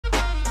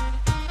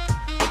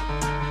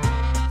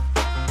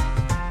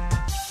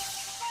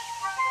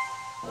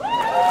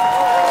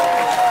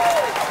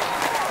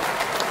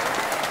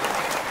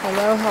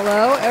So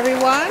hello,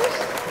 everyone.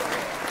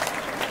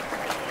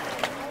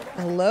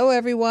 Hello,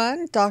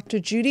 everyone. Dr.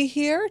 Judy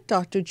here,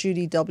 Dr.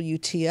 Judy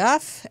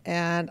WTF,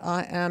 and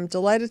I am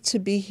delighted to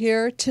be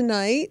here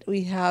tonight.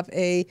 We have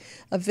a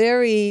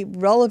very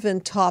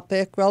relevant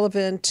topic,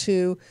 relevant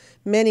to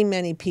many,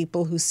 many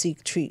people who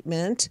seek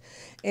treatment.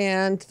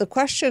 And the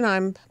question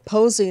I'm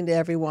posing to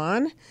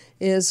everyone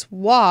is,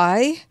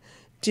 why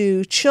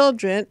do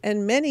children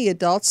and many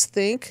adults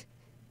think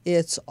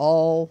it's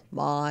all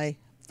my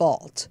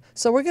fault?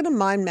 So we're going to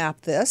mind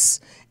map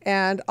this.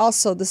 And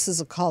also, this is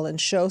a call-in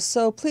show,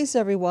 so please,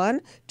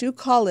 everyone, do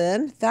call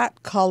in.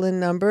 That call-in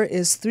number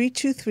is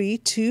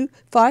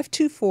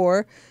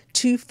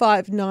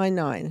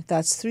 323-524-2599.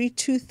 That's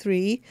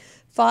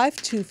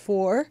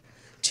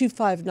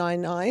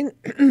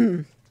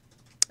 323-524-2599.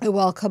 I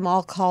welcome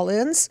all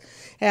call-ins,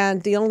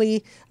 and the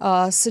only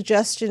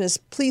suggestion is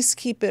please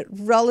keep it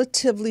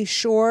relatively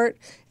short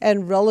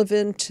and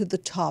relevant to the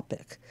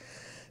topic.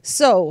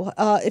 So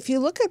if you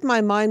look at my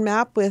mind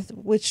map, with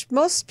which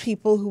most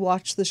people who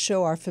watch the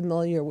show are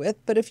familiar with,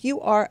 but if you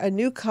are a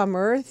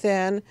newcomer,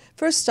 then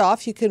first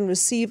off, you can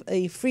receive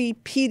a free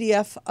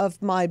PDF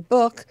of my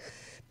book,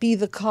 Be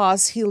the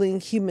Cause: Healing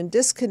Human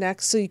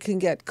Disconnect, so you can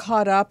get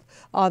caught up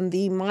on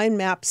the mind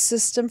map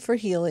system for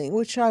healing,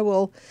 which I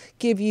will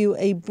give you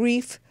a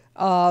brief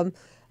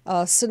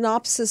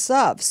synopsis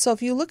of. So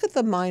if you look at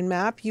the mind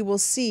map, you will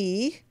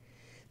see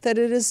that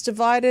it is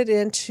divided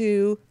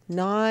into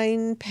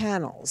 9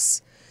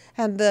 panels.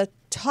 And the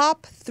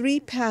top 3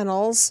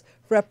 panels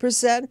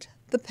represent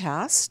the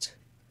past.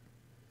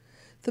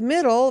 The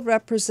middle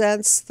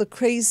represents the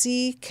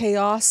crazy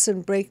chaos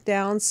and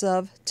breakdowns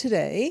of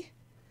today.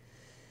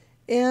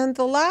 And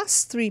the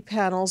last 3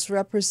 panels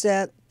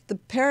represent the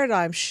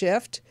paradigm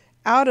shift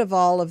out of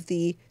all of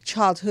the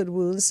childhood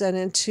wounds and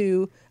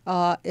into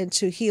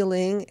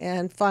healing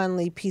and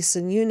finally peace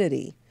and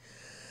unity.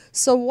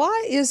 So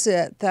why is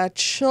it that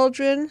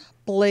children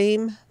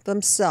blame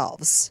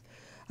themselves?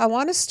 I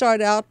want to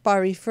start out by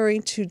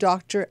referring to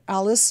Dr.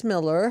 Alice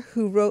Miller,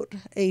 who wrote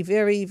a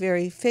very,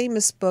 very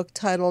famous book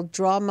titled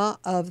Drama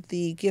of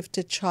the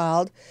Gifted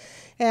Child.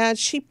 And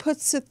she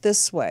puts it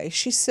this way.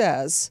 She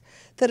says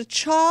that a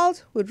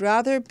child would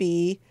rather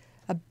be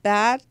a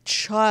bad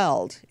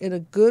child in a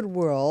good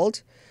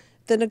world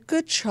than a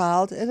good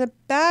child in a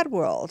bad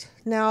world.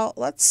 Now,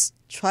 let's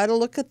try to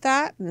look at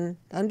that and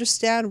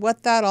understand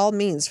what that all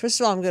means. First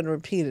of all, I'm going to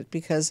repeat it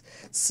because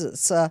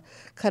it's a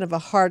kind of a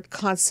hard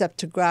concept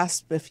to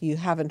grasp if you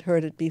haven't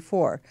heard it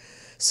before.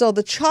 So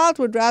the child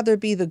would rather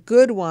be the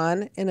good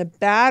one in a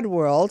bad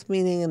world,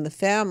 meaning in the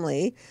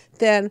family,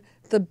 than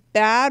the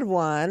bad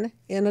one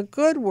in a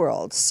good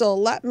world. So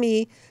let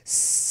me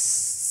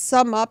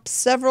sum up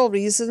several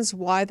reasons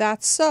why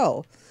that's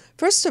so.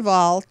 First of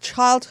all,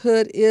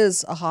 childhood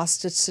is a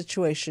hostage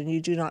situation.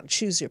 You do not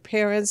choose your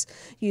parents,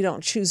 you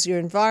don't choose your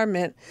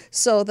environment,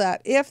 so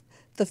that if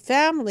the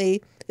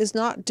family is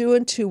not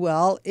doing too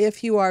well,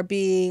 if you are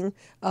being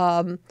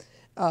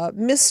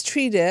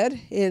mistreated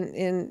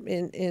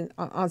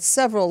on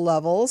several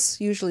levels,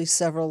 usually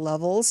several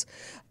levels,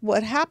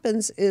 what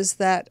happens is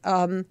that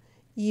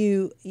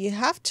you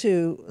have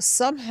to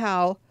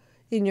somehow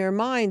in your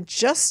mind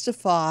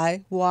justify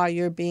why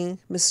you're being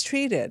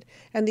mistreated.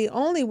 And the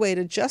only way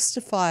to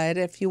justify it,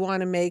 if you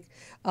want to make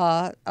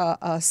a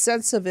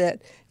sense of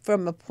it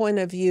from a point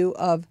of view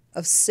of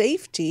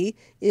safety,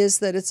 is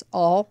that it's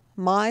all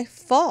my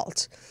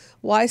fault.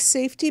 Why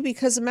safety?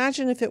 Because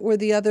imagine if it were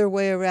the other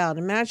way around.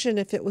 Imagine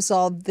if it was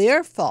all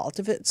their fault.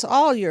 If it's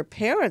all your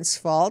parents'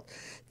 fault,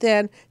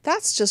 then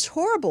that's just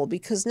horrible,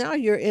 because now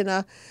you're in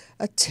a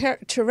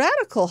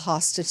tyrannical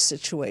hostage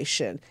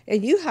situation,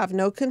 and you have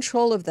no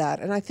control of that.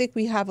 And I think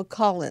we have a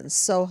call-in.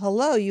 So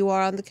hello, you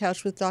are on the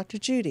couch with Dr.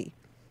 Judy.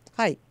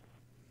 Hi.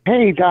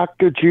 Hey,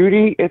 Dr.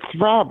 Judy, it's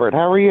Robert.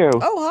 How are you?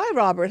 Oh, hi,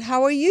 Robert.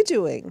 How are you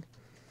doing?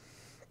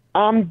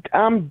 I'm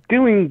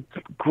doing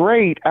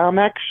great.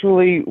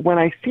 Actually, when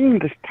I seen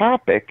this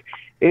topic,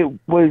 it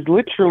was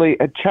literally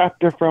a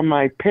chapter from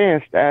my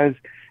past as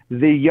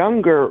the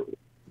younger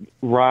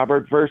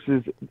Robert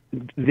versus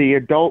the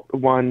adult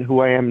one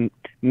who I am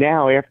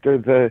now after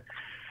the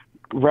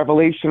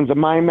revelation of the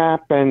mind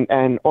map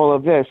and all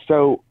of this.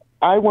 So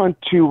I want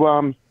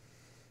to,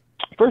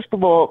 first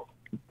of all,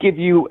 give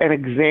you an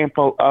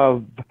example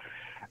of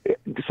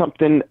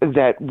something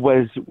that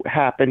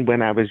happened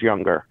when I was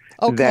younger.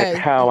 Okay. That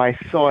how I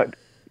thought,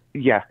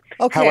 yeah.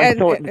 Okay,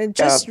 and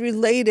just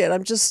relate it.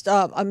 I'm just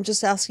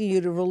asking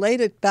you to relate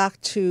it back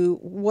to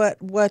what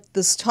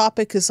this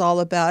topic is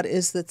all about.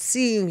 Is that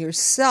seeing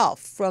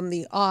yourself from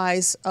the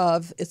eyes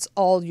of it's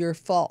all your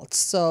fault.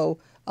 So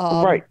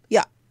right,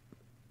 yeah,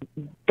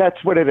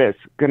 that's what it is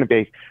going to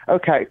be.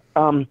 Okay,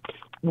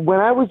 when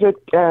I was at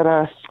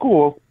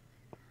school,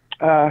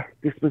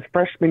 this was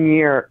freshman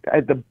year.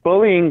 The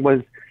bullying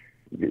was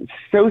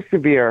so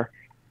severe,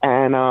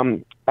 and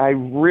I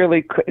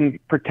really couldn't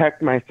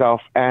protect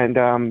myself. And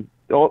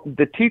all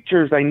the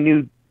teachers I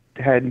knew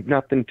had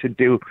nothing to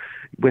do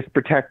with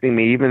protecting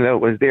me, even though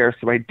it was there.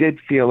 So I did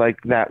feel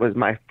like that was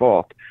my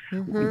fault.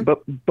 Mm-hmm.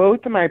 But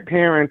both of my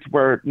parents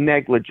were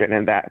negligent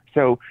in that.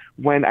 So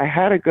when I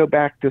had to go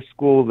back to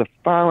school the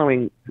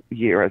following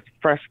year as a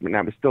freshman,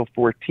 I was still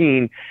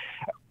 14,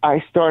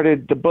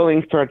 the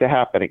bullying started to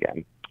happen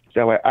again.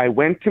 So I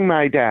went to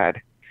my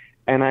dad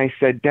and I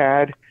said,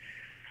 Dad,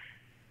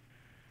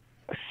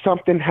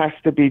 something has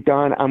to be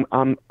done.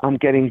 I'm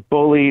getting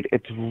bullied.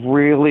 It's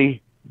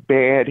really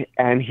bad.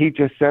 And he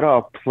just said,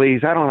 oh,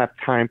 please, I don't have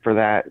time for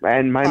that.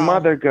 And my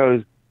mother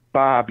goes,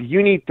 Bob,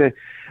 you need to,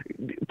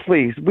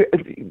 please,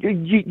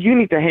 you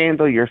need to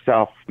handle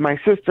yourself. My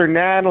sister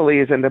Natalie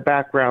is in the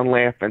background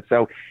laughing.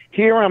 So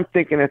here I'm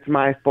thinking it's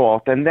my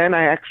fault. And then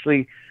I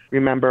actually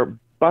remember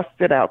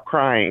busted out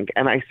crying.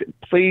 And I said,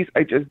 please,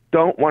 I just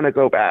don't want to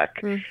go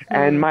back. Mm-hmm.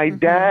 And my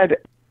dad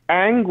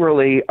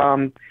angrily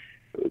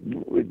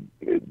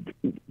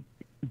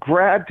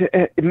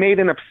made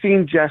an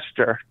obscene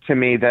gesture to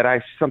me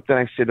that something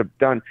I should have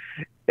done.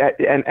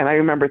 And I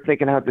remember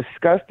thinking how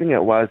disgusting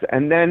it was.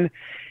 And then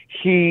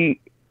he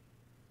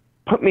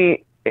gave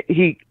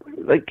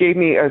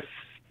me a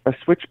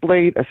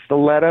switchblade, a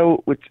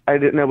stiletto, which I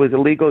didn't know was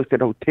illegal. He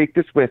said, oh, take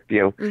this with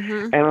you.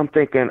 Mm-hmm. And I'm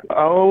thinking,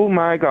 oh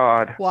my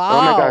God. Wow.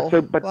 Oh my God.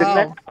 So, but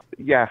wow.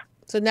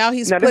 So now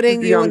he's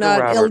putting you in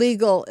an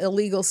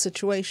illegal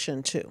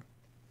situation too.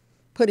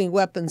 Putting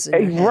weapons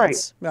in your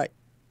hands. Right.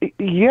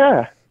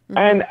 Yeah. Mm-hmm.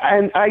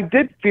 And I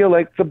did feel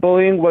like the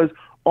bullying was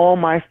all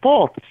my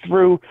fault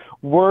through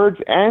words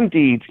and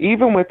deeds,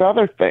 even with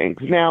other things.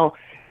 Now,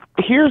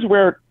 here's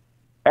where,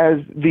 as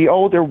the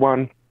older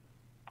one,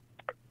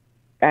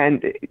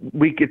 and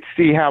we could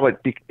see how it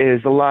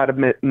is a lot of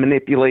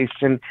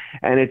manipulation,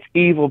 and it's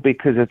evil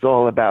because it's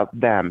all about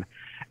them.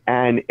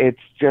 And it's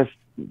just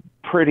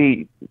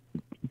pretty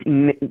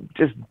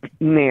just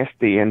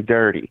nasty and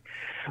dirty.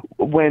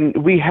 When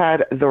we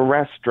had the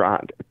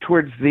restaurant,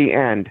 towards the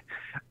end,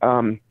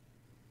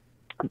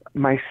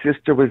 my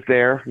sister was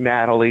there,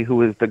 Natalie, who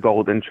was the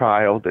golden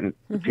child, and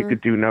mm-hmm. she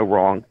could do no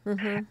wrong.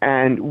 Mm-hmm.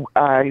 And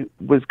I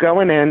was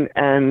going in,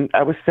 and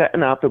I was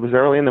setting up. It was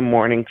early in the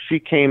morning. She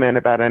came in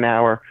about an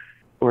hour,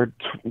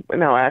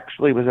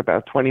 actually it was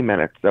about 20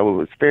 minutes, so it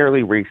was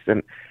fairly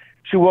recent.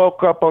 She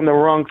woke up on the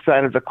wrong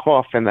side of the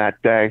coffin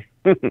that day.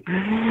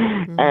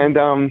 Mm-hmm. And,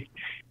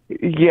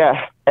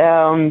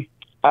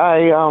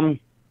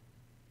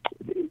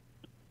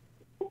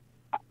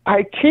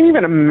 I can't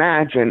even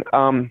imagine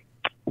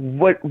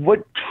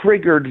what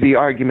triggered the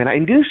argument. I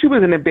knew she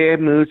was in a bad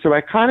mood, so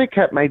I kind of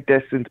kept my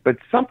distance, but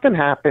something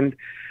happened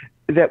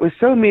that was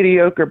so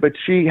mediocre, but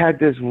she had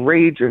this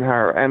rage in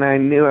her, and I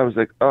knew, I was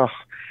like, ugh.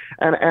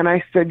 And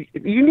I said,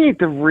 you need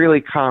to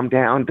really calm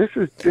down. This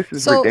is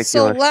ridiculous.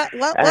 So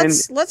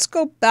let's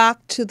go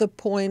back to the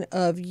point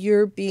of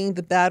your being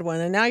the bad one,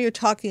 and now you're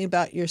talking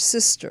about your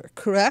sister,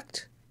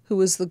 correct? Who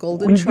was the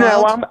golden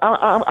child? No,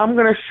 I'm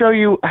going to show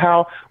you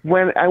how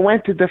when I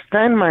went to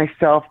defend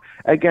myself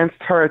against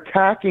her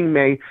attacking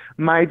me,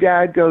 my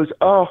dad goes,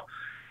 oh,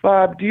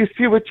 Bob, do you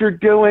see what you're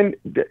doing?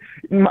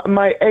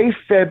 My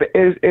AFib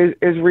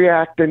is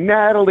reacting.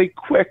 Natalie,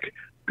 quick,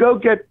 go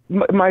get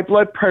my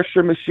blood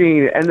pressure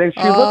machine. And then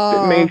she looked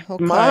at me,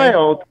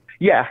 smiled.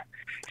 Yeah.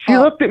 She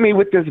looked at me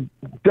with this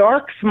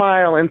dark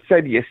smile and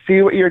said, you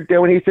see what you're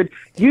doing? He said,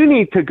 you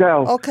need to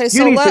go. Okay,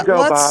 so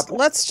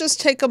let's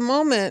just take a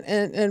moment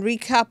and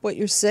recap what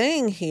you're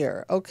saying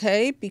here,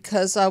 okay?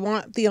 Because I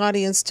want the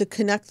audience to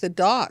connect the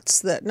dots.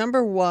 That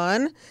number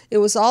one, it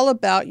was all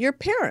about your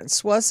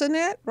parents, wasn't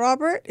it,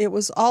 Robert? It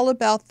was all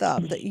about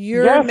them, that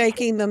you're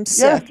making them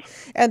sick.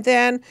 Yes. And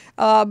then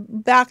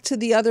back to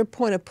the other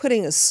point of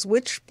putting a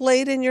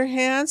switchblade in your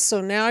hands.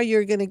 So now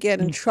you're going to get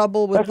in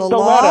trouble with the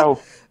law.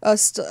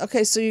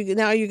 Okay, so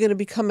now you're going to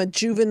become a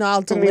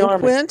juvenile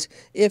delinquent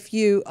if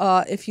you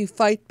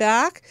fight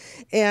back.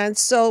 And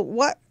so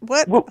what?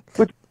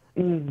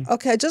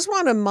 Okay, I just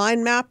want to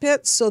mind map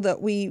it so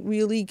that we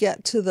really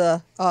get to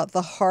the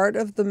heart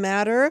of the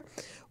matter.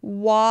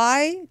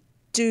 Why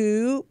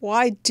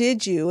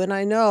did you, and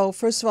I know,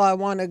 first of all, I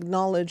want to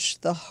acknowledge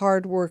the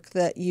hard work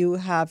that you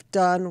have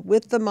done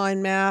with the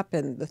mind map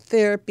and the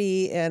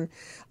therapy, and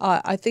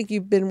I think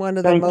you've been one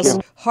of the most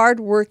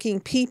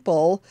hardworking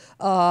people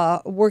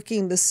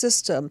working the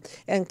system.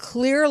 And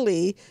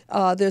clearly,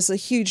 there's a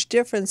huge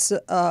difference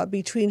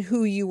between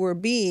who you were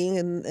being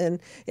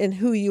and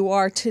who you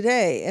are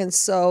today. And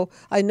so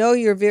I know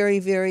you're very,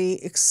 very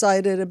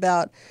excited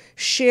about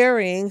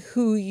sharing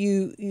who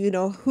you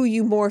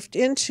morphed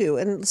into.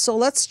 And so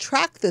let's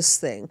track this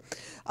thing.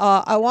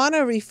 I want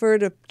to refer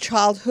to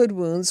childhood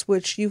wounds,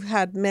 which you've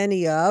had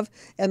many of,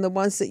 and the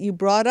ones that you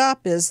brought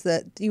up is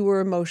that you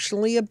were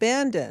emotionally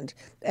abandoned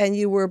and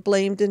you were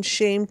blamed and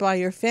shamed by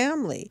your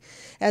family.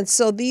 And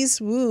so these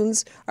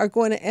wounds are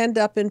going to end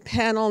up in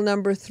panel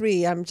number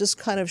 3. I'm just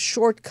kind of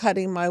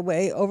shortcutting my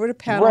way over to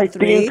panel 3. Right,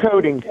 the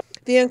encoding.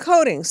 The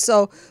encoding.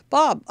 So,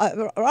 Bob,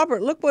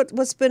 Robert, look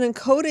what's been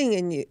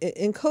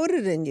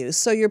encoded in you.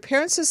 So your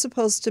parents are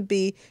supposed to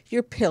be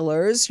your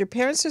pillars. Your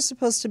parents are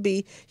supposed to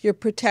be your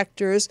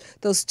protectors.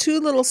 Those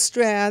two little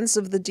strands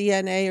of the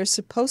DNA are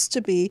supposed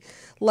to be,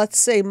 let's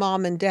say,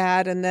 mom and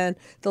dad, and then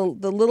the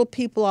little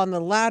people on the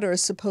ladder are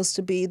supposed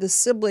to be the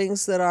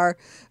siblings that are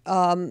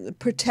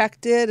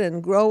protected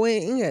and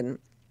growing and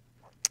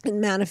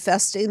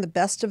manifesting the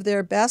best of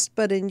their best.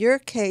 But in your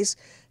case,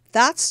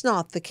 that's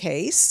not the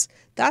case.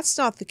 That's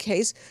not the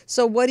case.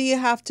 So what do you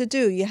have to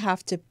do? You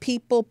have to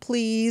people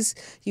please.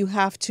 You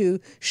have to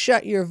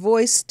shut your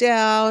voice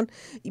down.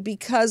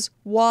 Because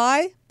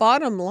why?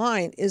 Bottom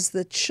line is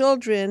that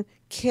children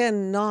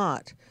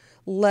cannot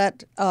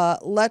let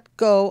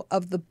go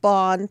of the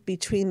bond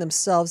between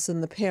themselves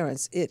and the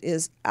parents. It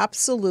is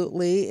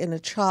absolutely, in a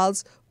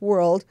child's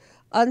world,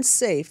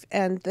 unsafe,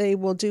 and they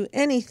will do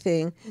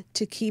anything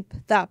to keep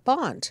that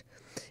bond,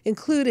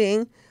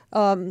 including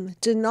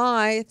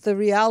deny the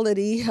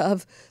reality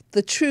of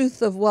the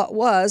truth of what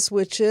was,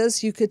 which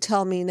is, you could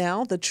tell me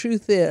now, the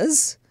truth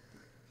is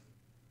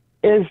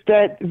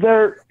that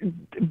they're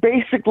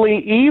basically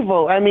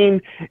evil. I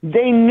mean,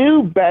 they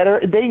knew better.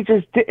 They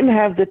just didn't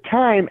have the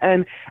time.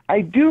 And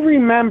I do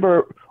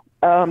remember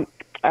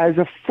as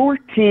a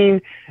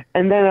 14,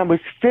 and then I was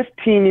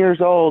 15 years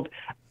old,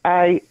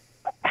 I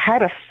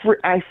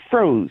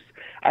froze.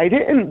 I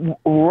didn't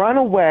run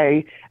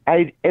away.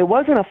 It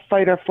wasn't a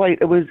fight or flight.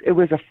 It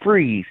was a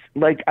freeze.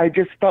 Like, I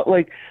just felt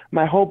like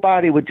my whole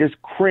body would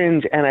just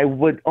cringe, and I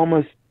would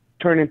almost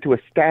turn into a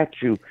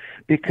statue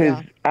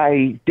because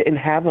I didn't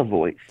have a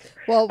voice.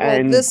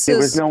 And there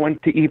was no one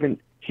to even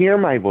hear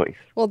my voice.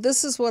 Well,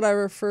 this is what I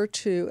refer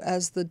to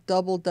as the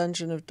double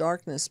dungeon of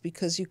darkness,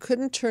 because you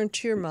couldn't turn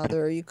to your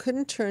mother, you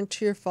couldn't turn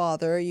to your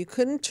father, you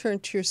couldn't turn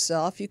to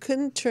yourself, you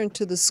couldn't turn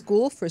to the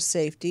school for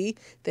safety.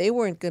 They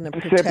weren't going to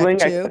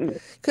protect you.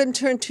 Couldn't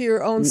turn to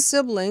your own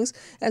siblings,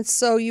 and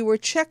so you were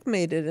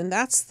checkmated, and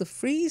that's the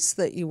freeze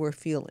that you were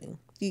feeling.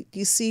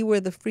 You see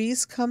where the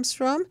freeze comes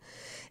from?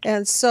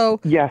 And so,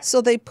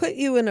 so they put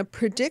you in a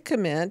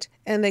predicament,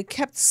 and they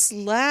kept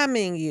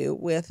slamming you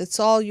with, it's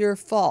all your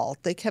fault.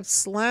 They kept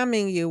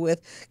slamming you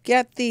with,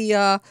 get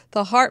the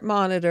heart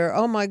monitor.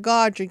 Oh my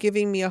God, you're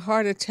giving me a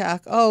heart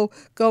attack. Oh,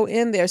 go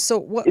in there. So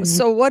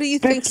what do you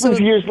think? This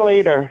was years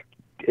later.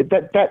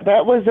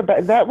 That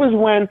was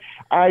when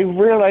I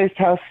realized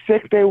how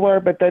sick they were.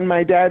 But then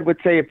my dad would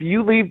say, if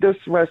you leave this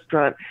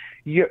restaurant,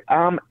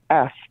 I'm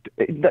effed.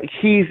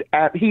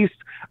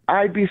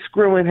 I'd be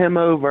screwing him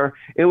over.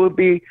 It would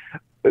be,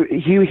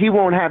 he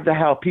won't have the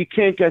help. He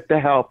can't get the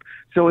help.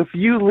 So if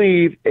you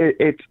leave,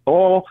 it's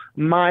all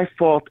my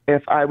fault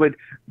if I would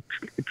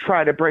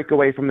try to break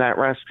away from that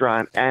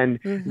restaurant. And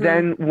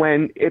then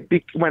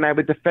when I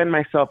would defend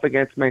myself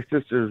against my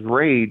sister's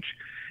rage,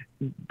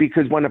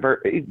 because one of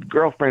her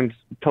girlfriends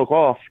took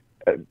off,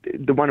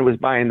 the one who was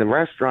buying the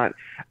restaurant,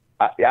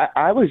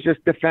 I was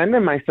just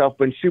defending myself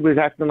when she was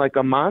acting like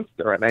a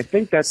monster, and I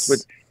think that's what.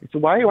 So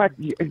why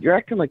you're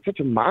acting like such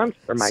a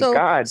monster? My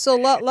God! So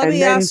let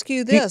me ask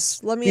you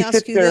this. Let me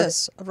ask you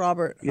this,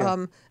 Robert.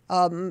 Yeah.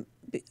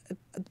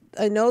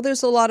 I know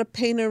there's a lot of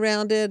pain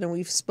around it, and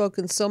we've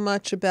spoken so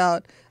much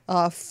about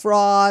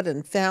fraud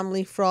and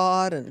family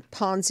fraud and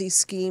Ponzi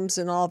schemes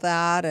and all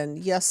that. And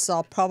yes,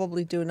 I'll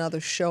probably do another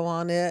show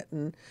on it.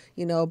 And,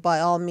 by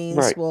all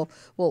means,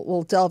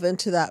 we'll delve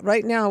into that.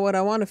 Right now, what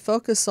I want to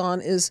focus on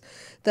is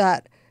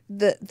that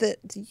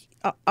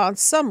on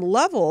some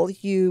level,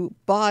 you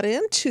bought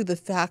into the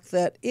fact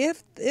that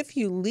if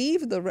you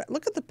leave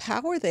look at the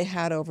power they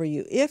had over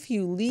you. If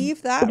you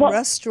leave that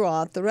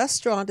restaurant, the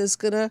restaurant is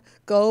going to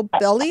go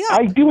belly up.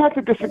 I do have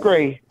to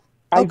disagree.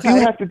 I do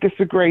have to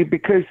disagree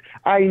because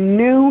I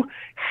knew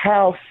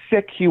how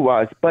sick he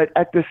was, but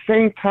at the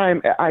same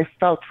time, I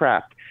felt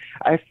trapped.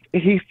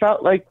 He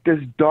felt like this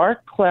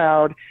dark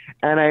cloud,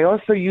 and I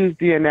also used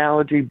the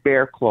analogy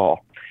bear claw.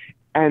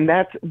 And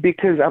that's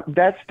because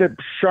that's the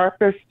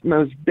sharpest,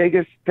 most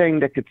biggest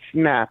thing that could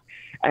snap.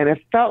 And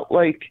it felt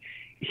like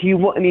he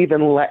wouldn't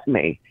even let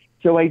me.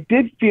 So I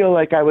did feel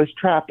like I was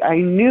trapped. I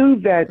knew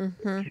that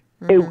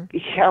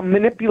how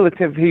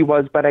manipulative he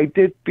was, but I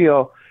did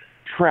feel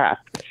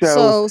trapped.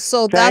 So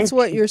that's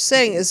what you're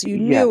saying is you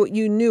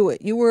knew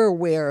it. You were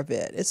aware of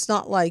it. It's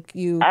not like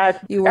you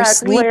were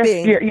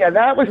sleeping. Last year,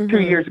 that was 2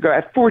 years ago.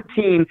 At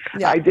 14,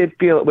 I did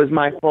feel it was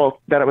my fault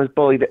that I was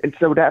bullied. And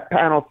so that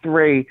panel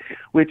 3,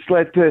 which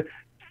led to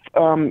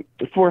 4,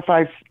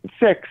 5,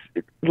 6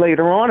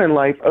 later on in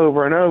life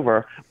over and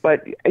over.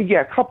 But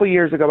a couple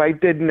years ago, I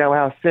did know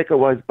how sick it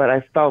was, but I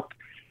felt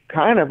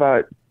kind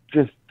of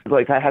just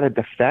like I had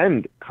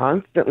to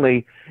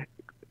constantly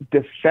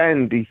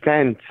defend,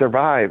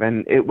 survive.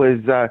 And it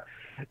was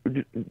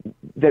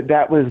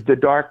that was the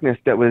darkness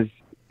that was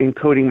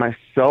encoding my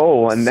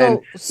soul. And then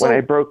when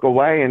I broke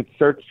away and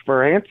searched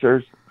for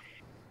answers,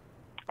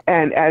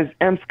 and as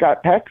M.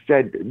 Scott Peck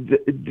said,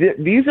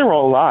 these are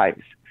all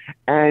lies,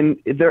 and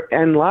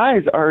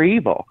lies are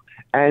evil.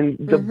 And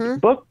the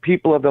book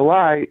People of the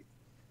Lie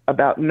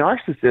about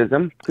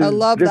narcissism, I because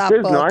love this that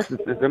is book.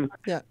 narcissism.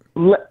 Yeah.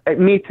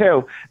 Me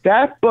too.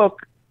 That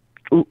book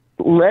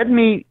led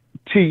me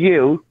to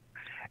you,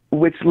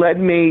 which led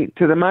me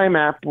to the mind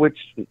map, which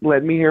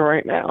led me here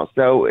right now.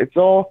 So it's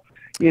all,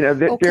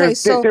 Okay,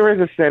 there is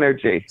a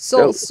synergy.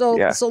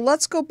 Yeah. So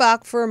let's go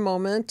back for a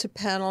moment to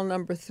panel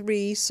number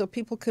 3 so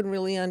people can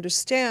really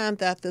understand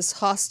that this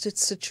hostage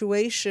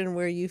situation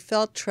where you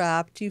felt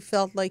trapped, you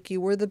felt like you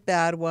were the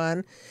bad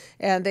one,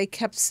 and they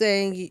kept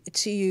saying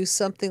to you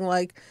something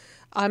like,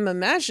 I'm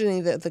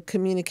imagining that the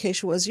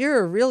communication was, you're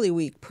a really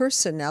weak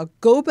person. Now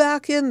go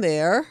back in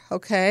there,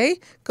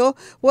 okay? Go.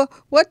 Well,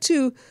 what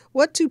do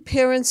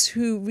parents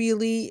who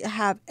really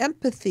have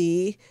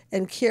empathy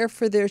and care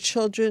for their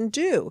children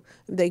do?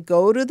 They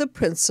go to the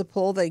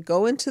principal, they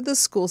go into the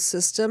school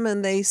system,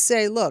 and they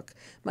say, look,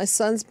 my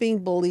son's being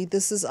bullied.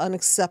 This is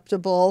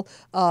unacceptable.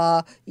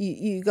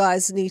 You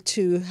guys need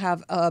to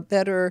have a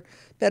better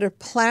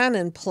plan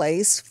in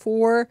place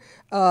for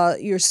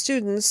your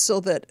students so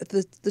that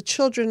the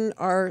children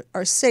are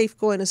safe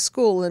going to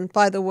school. And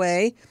by the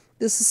way,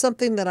 this is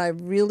something that I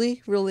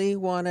really, really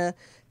want to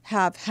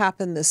have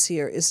happen this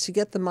year, is to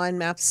get the mind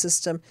map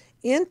system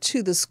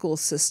into the school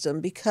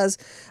system, because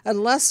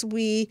unless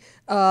we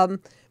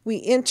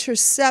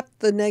intercept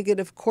the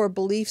negative core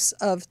beliefs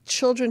of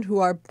children who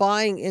are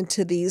buying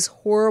into these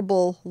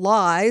horrible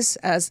lies,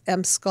 as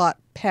M. Scott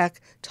Peck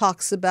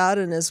talks about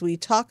and as we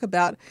talk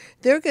about,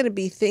 they're going to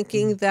be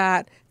thinking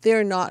that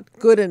they're not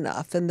good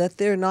enough and that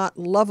they're not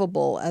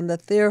lovable and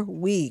that they're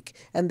weak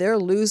and they're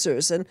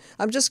losers. And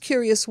I'm just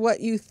curious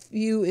what you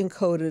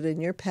encoded in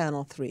your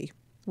panel 3.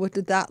 What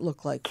did that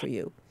look like for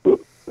you?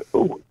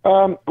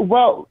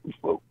 Well,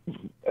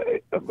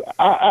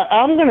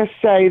 I'm going to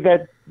say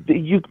that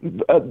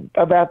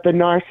about the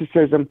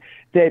narcissism,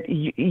 that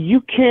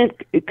you can't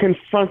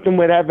confront them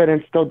with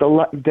evidence,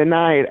 they'll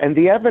deny it. And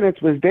the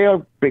evidence was there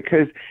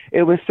because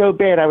it was so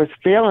bad. I was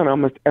failing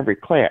almost every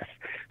class.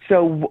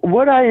 So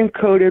what I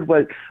encoded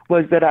was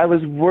that I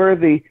was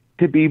worthy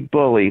to be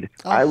bullied.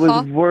 I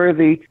was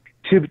worthy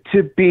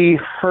to be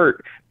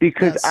hurt,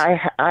 because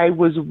yes. I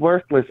was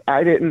worthless.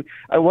 I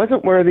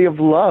wasn't worthy of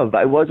love.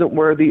 I wasn't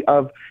worthy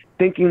of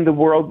thinking the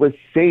world was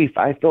safe.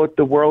 I thought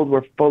the world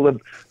were full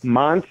of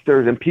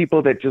monsters and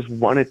people that just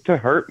wanted to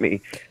hurt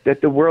me,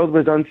 that the world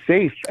was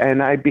unsafe.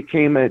 And I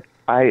became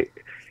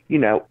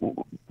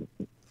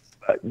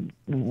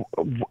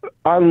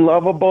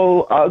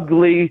unlovable,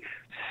 ugly,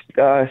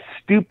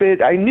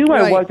 stupid. I knew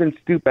I wasn't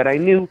stupid. I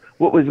knew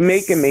what was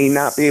making me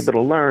not be able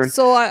to learn.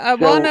 So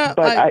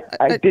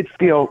I did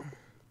feel...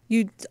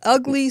 You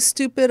ugly,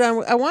 stupid.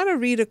 I want to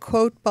read a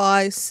quote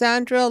by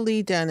Sandra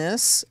Lee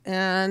Dennis,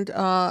 and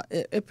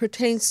it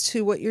pertains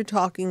to what you're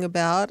talking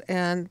about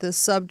and the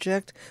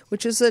subject,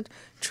 which is that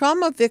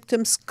trauma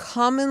victims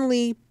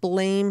commonly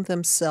blame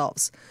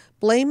themselves.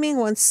 Blaming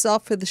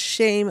oneself for the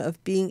shame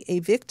of being a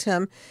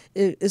victim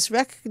is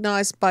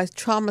recognized by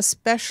trauma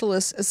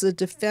specialists as a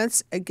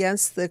defense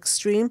against the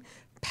extreme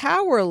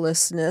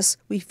powerlessness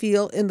we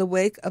feel in the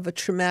wake of a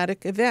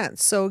traumatic event.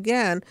 So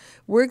again,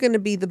 we're going to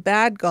be the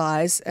bad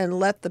guys and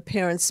let the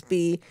parents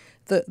be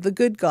the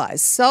good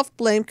guys.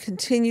 Self-blame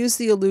continues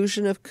the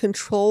illusion of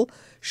control.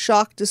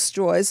 Shock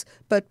destroys,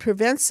 but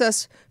prevents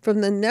us from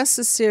the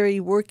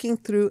necessary working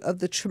through of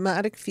the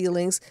traumatic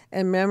feelings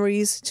and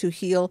memories to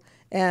heal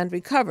and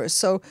recover.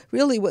 So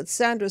really what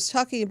Sandra's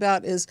talking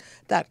about is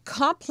that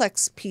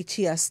complex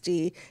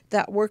PTSD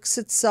that works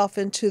itself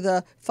into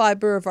the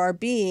fiber of our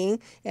being,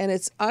 and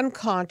it's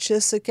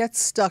unconscious, it gets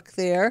stuck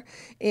there,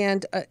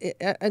 and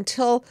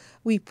until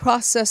we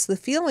process the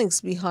feelings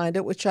behind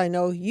it, which I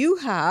know you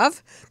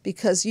have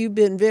because you've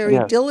been very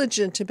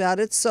diligent about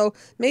it. So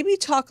maybe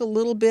talk a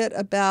little bit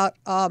about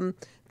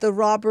the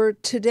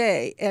Robert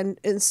today.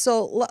 And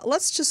so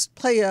let's just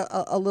play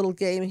a little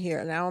game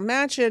here. Now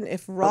imagine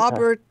if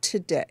Robert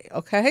today,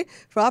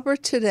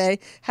 Robert today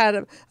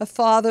had a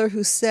father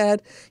who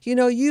said,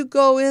 you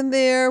go in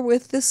there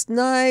with this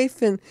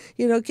knife and,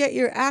 get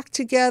your act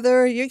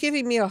together. You're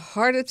giving me a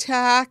heart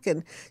attack,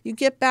 and you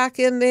get back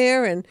in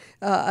there and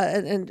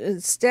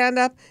stand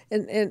up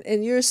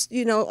and you're,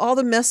 all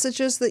the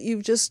messages that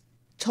you've just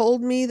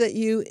told me that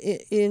you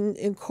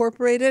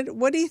incorporated.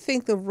 What do you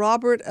think the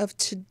Robert of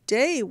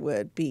today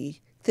would be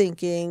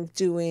thinking,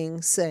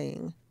 doing,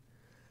 saying?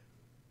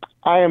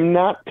 I am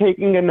not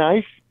taking a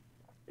knife.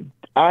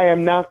 I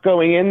am not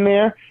going in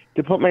there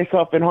to put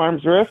myself in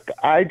harm's risk.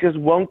 I just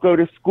won't go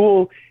to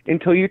school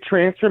until you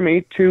transfer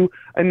me to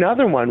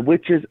another one,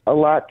 which is a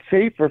lot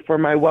safer for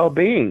my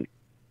well-being.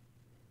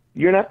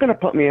 You're not going to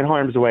put me in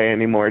harm's way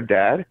anymore,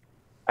 Dad.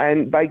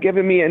 And by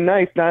giving me a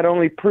knife, not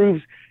only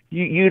proves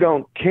you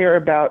don't care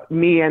about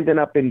me ending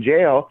up in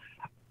jail,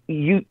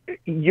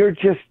 you're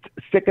just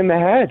sick in the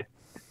head.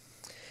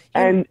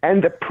 And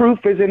the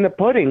proof is in the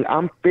pudding.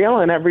 I'm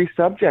failing every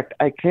subject.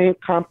 I can't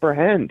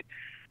comprehend.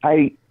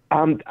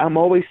 I'm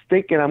always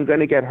thinking I'm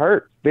going to get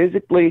hurt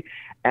physically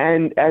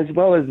and as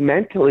well as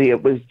mentally.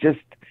 It was just,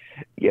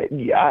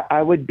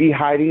 I would be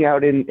hiding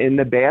out in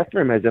the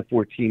bathroom as a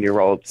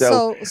 14-year-old.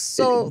 So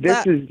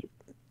this is...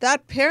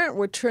 that parent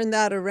would turn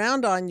that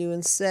around on you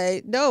and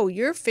say, no,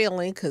 you're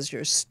failing because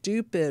you're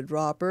stupid,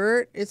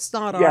 Robert. It's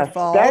not our Yes,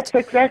 fault. that's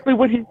exactly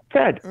what he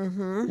said.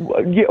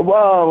 Mm-hmm.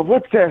 Well,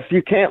 what's this?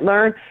 You can't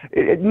learn?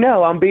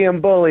 No, I'm being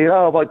bullied.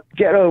 Oh, well,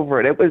 get over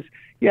it. It was,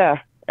 yeah,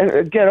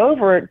 and get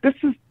over it.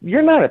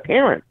 You're not a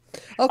parent.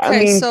 I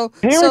Okay, mean, so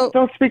parents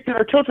don't speak to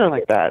their children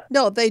like that.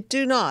 no, they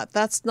do not.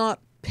 That's not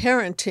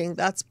parenting.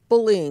 That's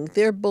bullying.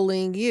 They're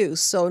bullying you.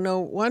 So no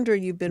wonder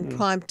you've been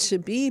primed to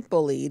be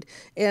bullied.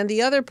 And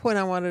the other point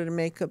I wanted to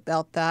make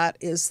about that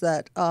is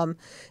that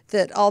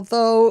that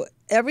although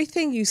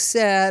everything you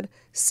said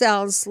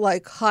sounds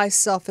like high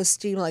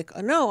self-esteem, like,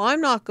 oh, no, I'm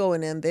not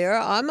going in there.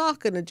 I'm not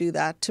going to do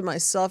that to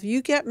myself.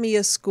 You get me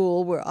a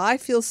school where I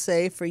feel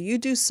safe, or you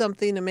do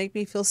something to make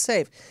me feel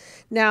safe.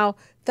 Now,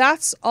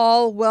 that's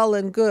all well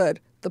and good.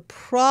 The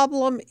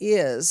problem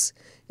is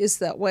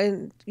that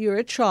when you're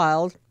a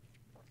child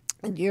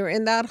and you're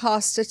in that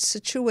hostage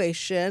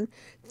situation,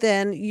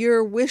 then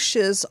your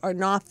wishes are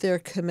not their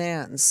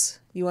commands.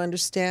 You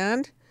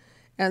understand?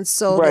 And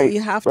so that Right,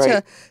 you have right.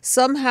 to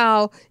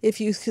somehow, if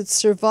you could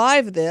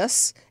survive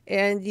this,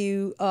 and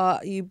you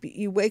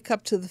wake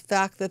up to the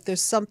fact that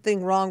there's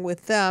something wrong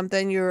with them,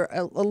 then you're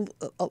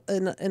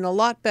in a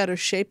lot better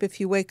shape if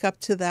you wake up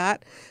to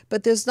that.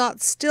 But there's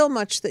not still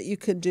much that you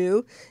can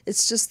do.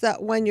 It's just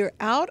that when you're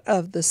out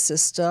of the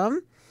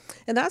system,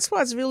 and that's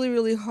why it's really,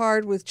 really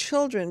hard with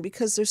children,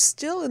 because they're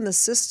still in the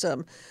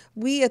system.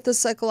 We at the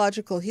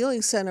Psychological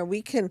Healing Center,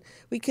 we can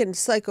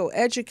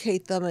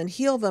psychoeducate them and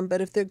heal them,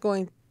 but if they're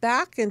going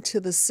back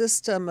into the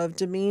system of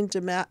demean,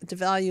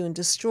 devalue, and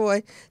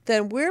destroy,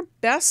 then we're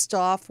best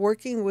off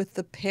working with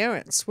the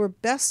parents. We're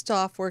best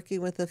off working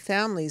with the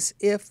families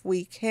if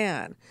we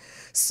can.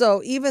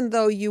 So even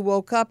though you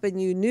woke up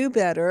and you knew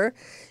better,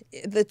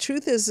 the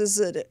truth is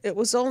that it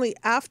was only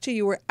after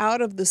you were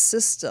out of the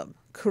system,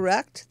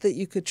 correct, that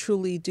you could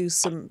truly do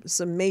some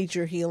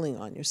major healing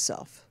on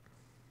yourself.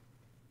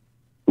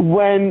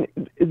 When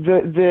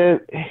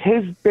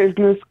his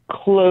business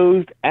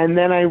closed, and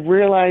then I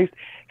realized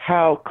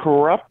how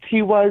corrupt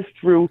he was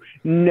through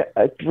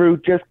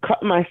just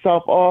cutting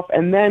myself off,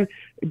 and then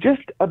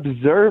just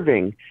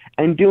observing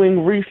and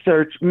doing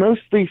research,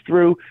 mostly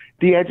through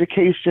the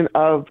education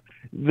of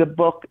the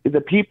book, The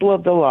People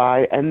of the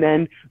Lie, and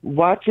then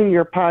watching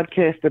your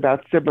podcast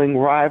about sibling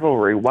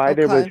rivalry, why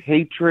there was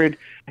hatred,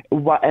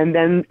 and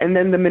then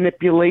the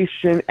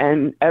manipulation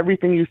and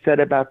everything you said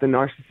about the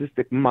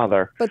narcissistic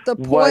mother. But the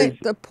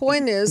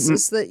point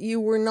is that you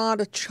were not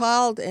a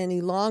child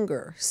any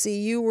longer. See,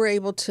 you were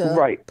able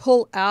to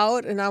pull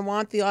out, and I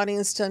want the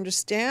audience to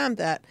understand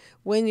that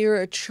when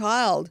you're a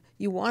child,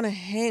 you want to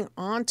hang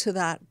on to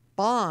that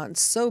bond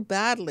so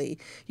badly.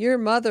 Your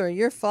mother and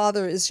your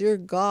father is your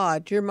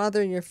God. Your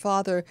mother and your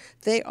father,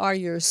 they are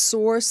your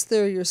source.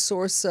 They're your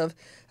source of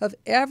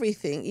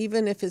everything.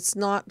 Even if it's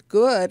not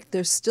good,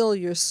 they're still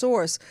your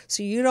source.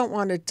 So you don't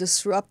want to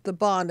disrupt the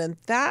bond. And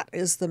that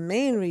is the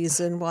main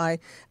reason why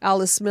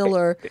Alice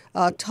Miller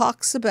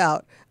talks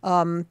about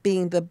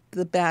being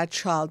the bad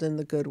child in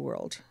the good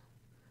world.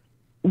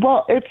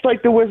 Well, it's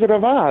like the Wizard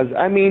of Oz.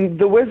 I mean,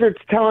 the wizard's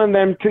telling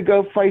them to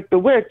go fight the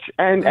witch,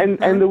 and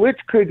the witch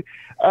could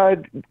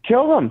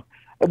kill them.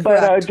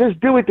 But just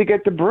do it to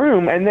get the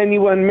broom, and then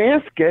you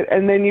unmask it,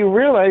 and then you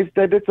realize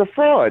that it's a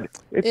fraud.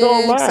 It's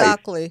all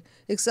lies.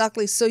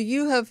 Exactly. So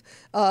you have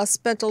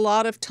spent a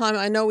lot of time.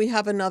 I know we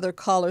have another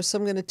caller, so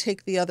I'm going to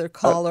take the other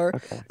caller.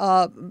 Okay.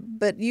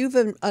 But you've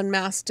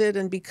unmasked it,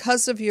 and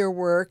because of your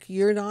work,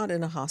 you're not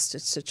in a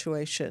hostage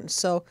situation.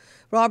 So,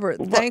 Robert,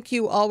 thank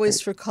you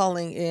always for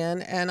calling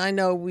in, and I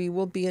know we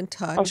will be in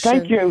touch. Oh,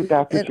 thank you,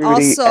 Dr. And Judy.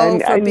 also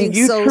for being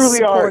you so truly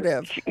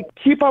supportive.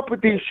 Keep up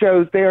with these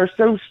shows. They are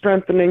so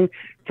strengthening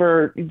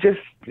for just,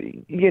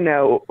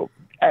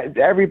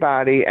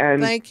 everybody.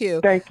 And thank you.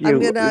 Thank you. I'm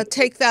going to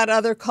take that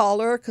other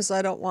caller because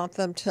I don't want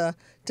them to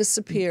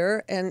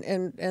disappear.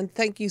 And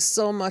thank you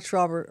so much,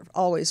 Robert,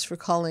 always for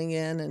calling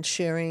in and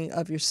sharing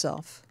of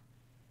yourself.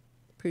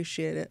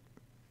 Appreciate it.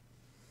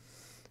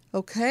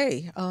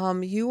 Okay,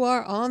 you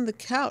are on the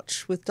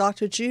couch with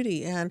Dr.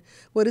 Judy. And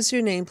what is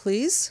your name,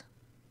 please?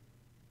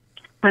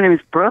 My name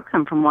is Brooke.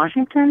 I'm from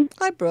Washington.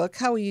 Hi, Brooke.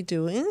 How are you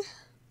doing?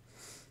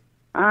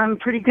 I'm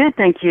pretty good,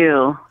 thank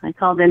you. I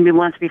called in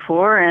once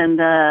before, and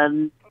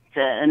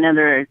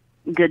another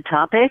good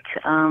topic.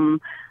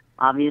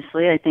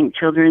 Obviously, I think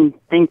children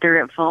think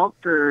they're at fault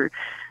for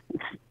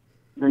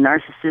the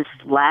narcissist's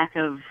lack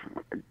of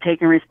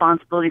taking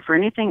responsibility for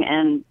anything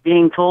and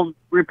being told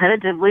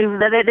repetitively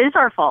that it is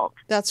our fault.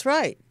 That's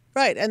right.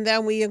 Right. And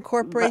then we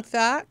incorporate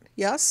that.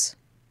 Yes?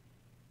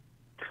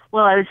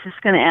 Well, I was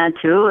just going to add,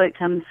 too, it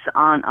comes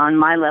on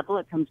my level,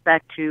 it comes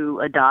back to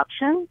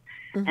adoption.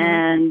 Mm-hmm.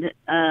 And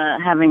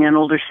having an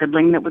older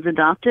sibling that was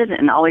adopted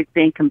and always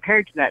being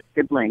compared to that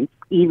sibling,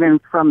 even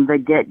from the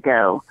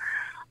get-go,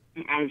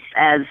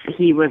 as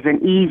he was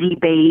an easy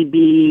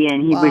baby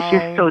and he was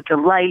just so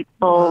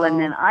delightful. And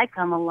then I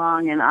come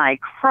along and I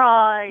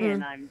cry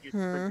and I'm just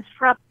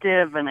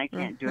disruptive and I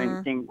can't do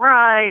anything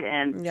right.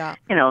 And,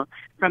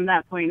 from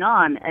that point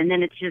on. And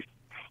then it's just,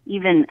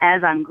 even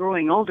as I'm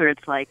growing older,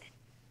 it's like,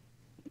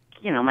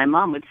 my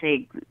mom would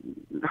say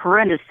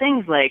horrendous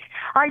things like,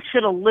 I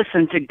should have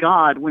listened to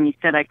God when he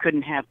said I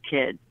couldn't have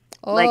kids.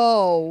 Like,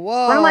 Oh,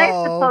 whoa. what am I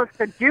supposed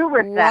to do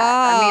with that?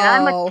 I mean,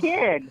 I'm a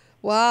kid.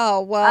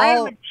 Wow. I'm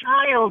Well, a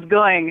child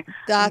going,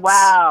 that's,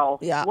 wow,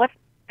 yeah. what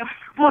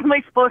am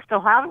I supposed to,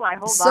 how do I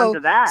hold on to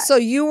that? So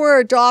you were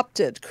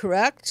adopted,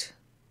 correct?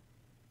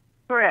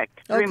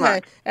 Correct. 3 Okay.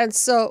 months. And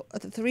so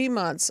 3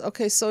 months.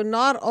 Okay. So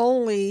not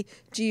only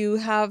do you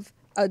have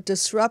a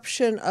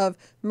disruption of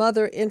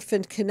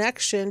mother-infant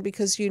connection,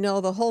 because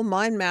the whole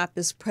mind map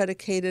is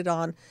predicated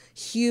on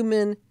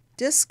human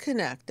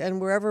disconnect,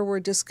 and wherever we're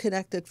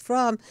disconnected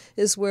from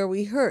is where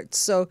we hurt.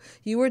 So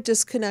you were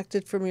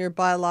disconnected from your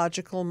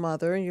biological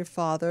mother and your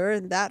father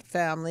and that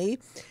family,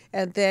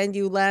 and then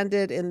you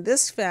landed in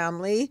this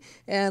family,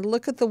 and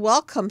look at the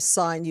welcome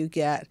sign you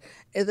get.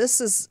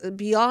 This is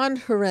beyond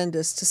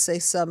horrendous to say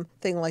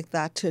something like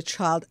that to a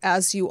child,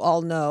 as you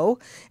all know.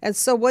 And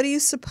so what are you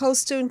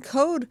supposed to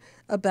encode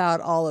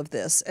about all of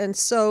this? And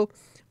so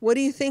what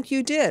do you think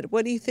you did?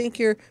 What do you think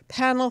your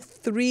panel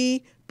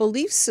 3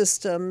 belief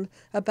system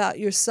about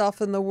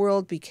yourself and the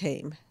world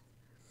became?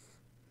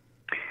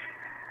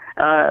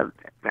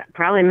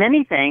 Probably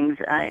many things.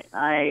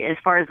 I, as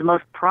far as the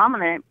most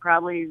prominent,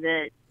 probably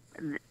that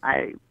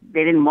they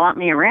didn't want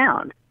me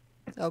around.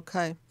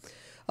 Okay.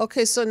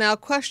 Okay, so now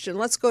question.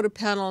 Let's go to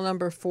panel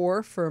number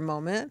 4 for a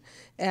moment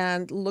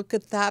and look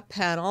at that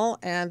panel,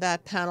 and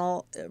that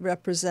panel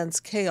represents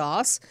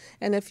chaos.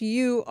 And if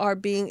you are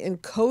being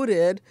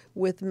encoded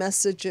with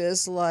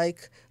messages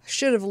like,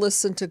 should have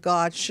listened to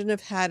God, shouldn't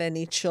have had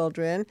any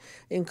children,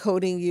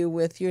 encoding you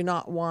with you're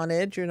not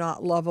wanted, you're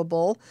not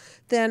lovable,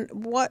 then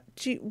what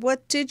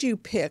did you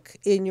pick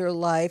in your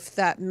life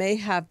that may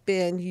have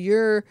been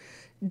your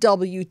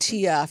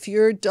WTF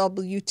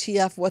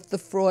with the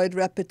Freud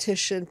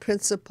repetition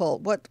principle?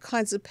 What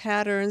kinds of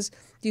patterns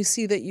do you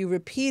see that you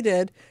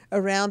repeated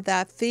around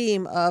that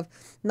theme of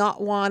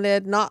not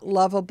wanted, not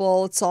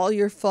lovable, it's all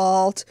your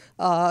fault,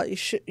 you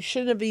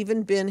shouldn't have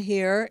even been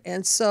here?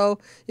 And so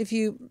if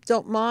you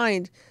don't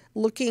mind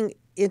looking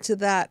into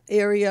that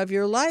area of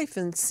your life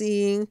and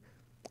seeing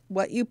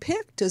what you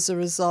picked as a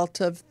result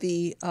of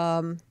the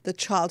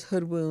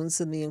childhood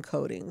wounds and the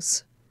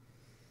encodings.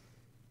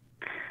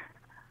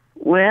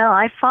 Well,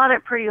 I fought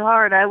it pretty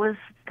hard. I was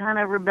kind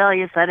of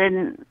rebellious. I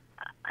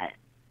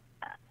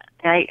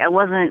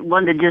wasn't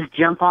one to just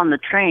jump on the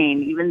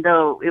train, even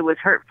though it was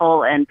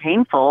hurtful and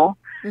painful.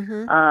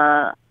 Mm-hmm.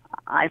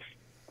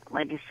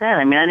 Like I said,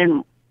 I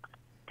mean,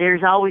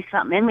 there's always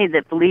something in me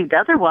that believed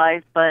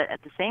otherwise, but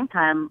at the same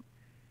time,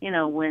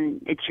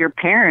 when it's your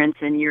parents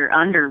and you're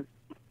under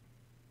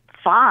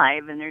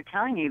 5 and they're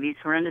telling you these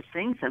horrendous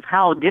things of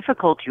how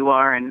difficult you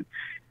are and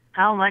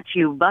how much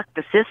you buck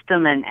the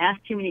system and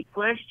ask too many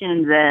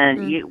questions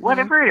and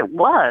whatever it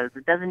was,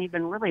 it doesn't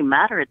even really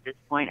matter at this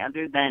point,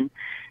 other than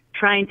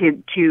trying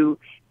to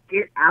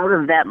get out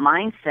of that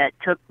mindset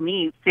took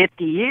me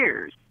 50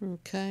 years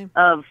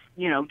of,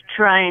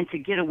 trying to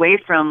get away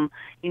from,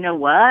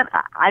 what?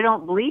 I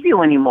don't believe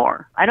you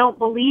anymore. I don't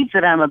believe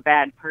that I'm a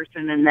bad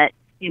person and that,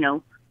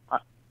 you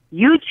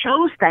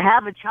chose to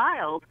have a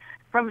child.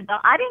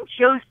 I didn't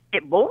choose to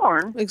get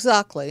born.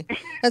 Exactly.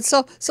 And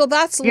so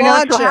that's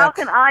logic. So how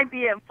can I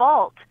be at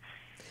fault?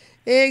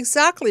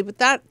 Exactly, but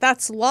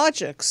that's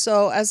logic.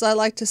 So as I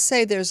like to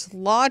say, there's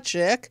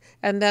logic,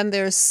 and then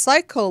there's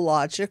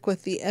psychologic,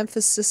 with the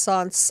emphasis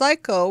on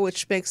psycho,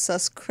 which makes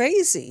us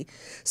crazy.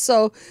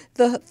 So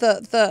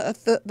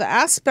the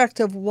aspect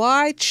of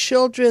why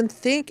children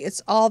think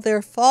it's all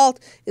their fault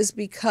is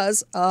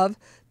because of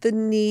the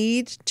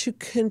need to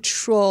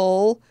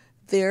control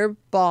their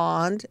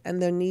bond and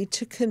their need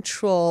to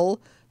control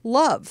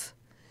love.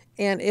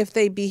 And if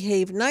they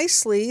behave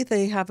nicely,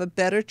 they have a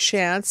better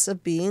chance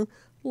of being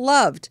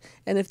loved.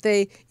 And if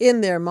they,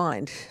 in their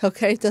mind,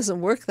 okay, it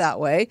doesn't work that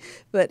way,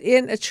 but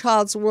in a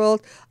child's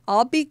world,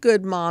 I'll be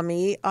good,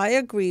 mommy. I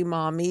agree,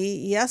 mommy.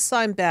 Yes,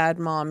 I'm bad,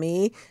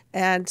 mommy.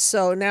 And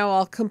so now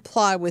I'll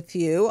comply with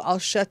you. I'll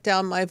shut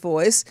down my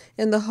voice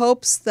in the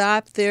hopes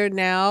that they're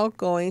now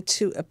going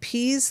to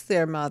appease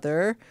their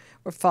mother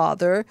or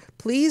father,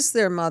 please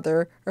their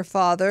mother or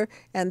father,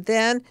 and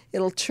then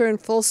it'll turn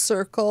full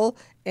circle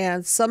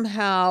and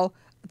somehow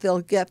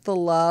they'll get the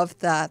love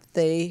that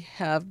they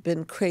have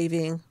been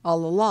craving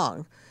all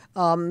along.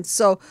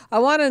 So I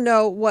want to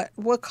know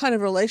what kind of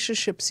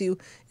relationships you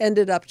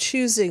ended up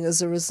choosing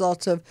as a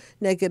result of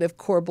negative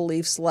core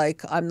beliefs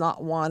like I'm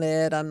not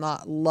wanted, I'm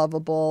not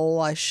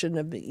lovable, I shouldn't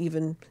have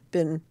even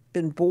been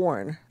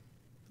born.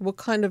 What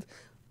kind of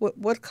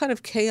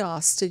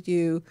chaos did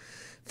you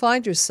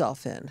find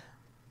yourself in?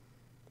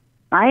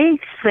 I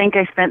think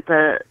I spent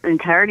the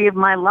entirety of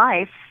my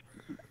life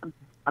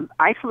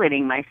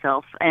isolating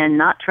myself and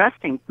not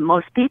trusting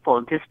most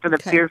people, just for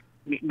the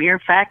mere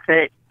fact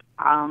that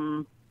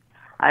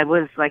I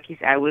was, like you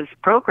said, I was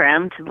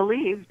programmed to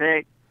believe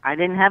that I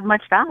didn't have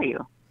much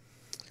value.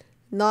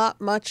 Not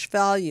much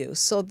value.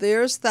 So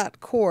there's that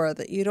core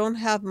that you don't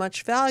have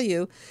much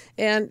value,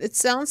 and it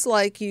sounds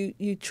like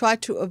you try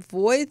to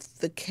avoid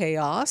the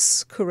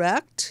chaos,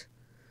 correct?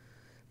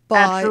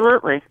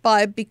 Absolutely.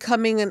 by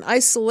becoming an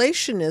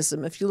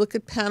isolationism. If you look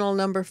at panel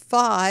number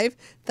 5,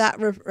 that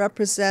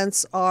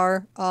represents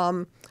our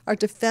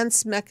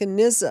defense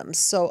mechanisms.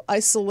 So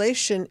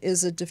isolation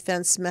is a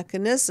defense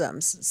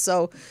mechanism.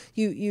 So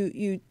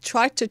you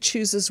try to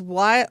choose as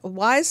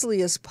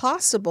wisely as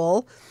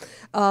possible.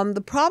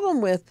 The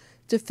problem with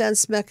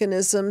defense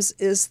mechanisms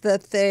is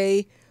that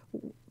they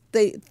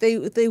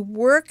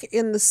work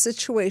in the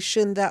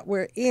situation that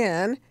we're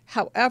in.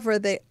 However,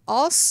 they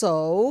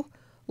also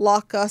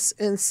lock us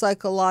in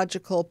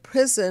psychological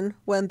prison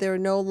when they're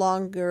no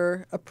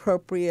longer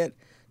appropriate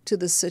to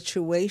the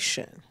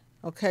situation.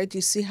 Okay, do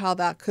you see how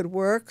that could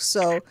work?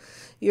 So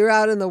you're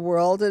out in the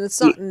world, and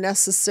it's not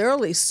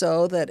necessarily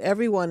so that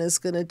everyone is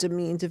going to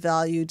demean,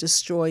 devalue,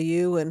 destroy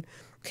you, and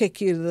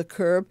kick you to the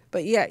curb,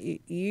 but yet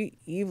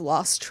you've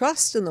lost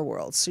trust in the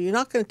world, so you're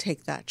not going to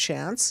take that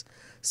chance.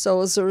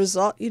 So as a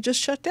result, you just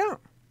shut down.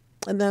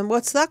 And then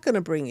what's that going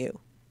to bring you?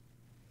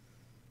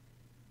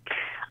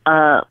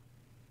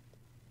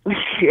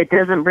 It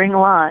doesn't bring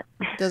a lot.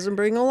 Doesn't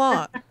bring a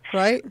lot,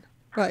 right?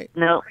 Right.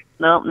 No,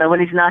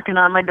 nobody's knocking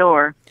on my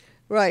door.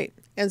 Right.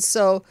 And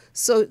so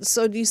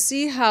do you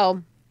see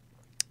how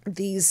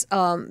these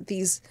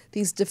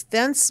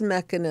defense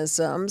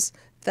mechanisms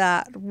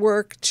that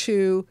work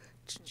to,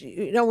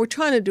 we're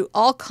trying to do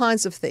all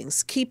kinds of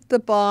things. Keep the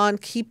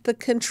bond, keep the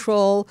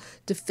control,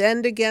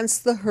 defend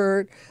against the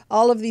hurt.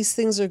 All of these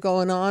things are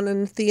going on.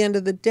 And at the end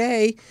of the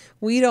day,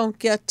 we don't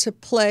get to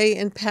play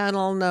in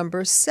panel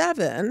number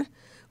 7,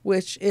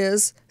 which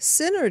is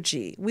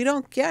synergy. We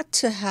don't get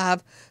to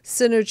have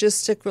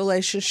synergistic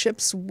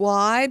relationships.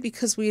 Why?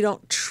 Because we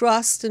don't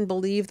trust and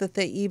believe that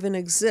they even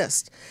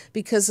exist.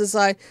 Because as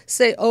I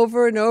say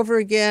over and over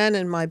again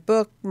in my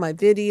book, my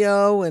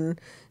video, and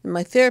in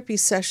my therapy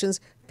sessions,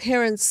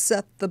 parents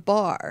set the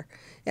bar.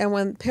 And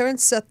when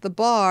parents set the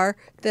bar,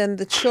 then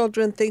the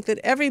children think that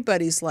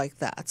everybody's like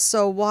that.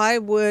 So why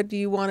would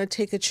you want to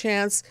take a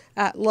chance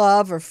at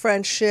love or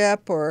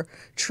friendship or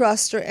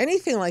trust or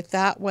anything like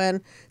that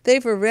when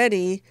they've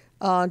already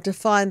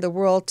defined the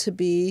world to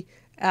be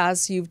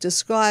as you've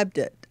described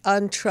it?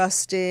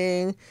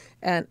 Untrusting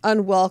and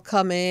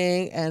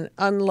unwelcoming and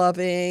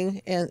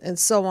unloving and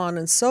so on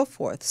and so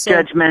forth. So,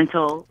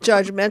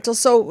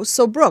 judgmental.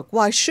 So Brooke,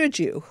 why should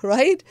you,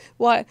 right?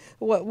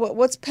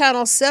 What's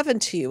panel 7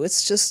 to you?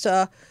 It's just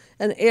an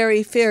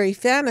airy fairy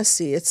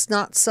fantasy. It's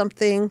not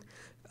something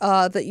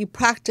that you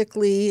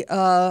practically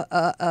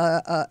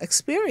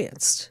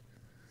experienced.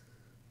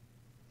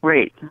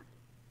 Right.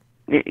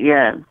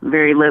 Yeah,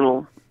 very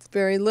little.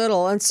 Very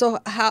little. And so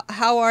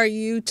how are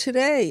you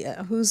today?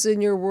 Who's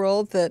in your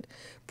world that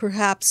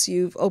perhaps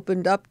you've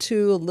opened up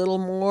to a little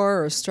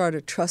more or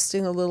started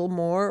trusting a little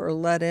more or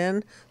let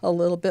in a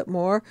little bit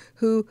more?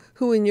 Who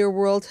in your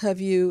world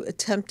have you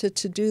attempted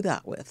to do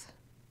that with?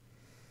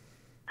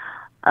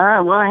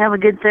 Well, I have a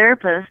good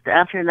therapist.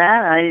 After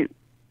that,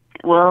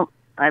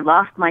 I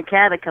lost my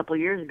cat a couple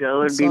years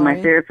ago. It would be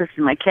my therapist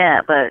and my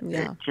cat, but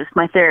it's just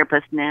my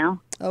therapist now.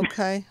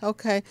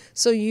 Okay.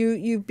 So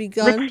you've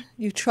begun,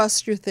 you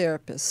trust your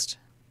therapist?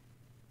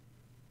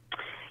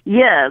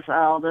 Yes,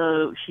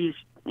 although she's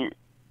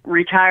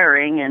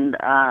retiring, and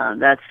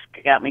that's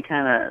got me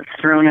kind of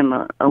thrown in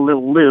a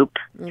little loop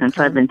since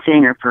I've been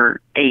seeing her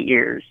for 8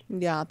 years.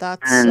 Yeah,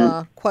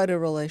 that's quite a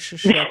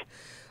relationship.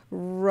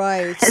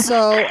 Right.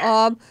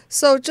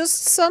 So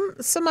just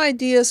some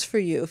ideas for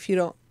you, if you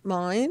don't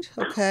mind.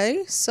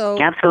 Okay.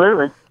 So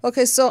absolutely.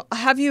 Okay. So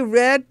have you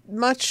read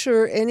much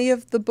or any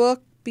of the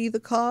book Be the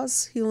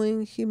Cause: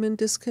 Healing Human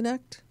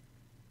Disconnect?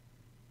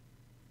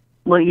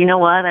 Well, you know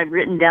what? I've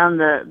written down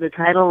the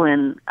title,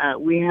 and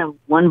we have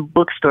one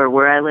bookstore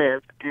where I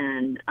live,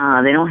 and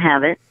they don't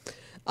have it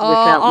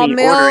without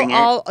me ordering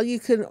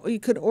it. You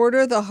can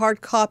order the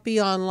hard copy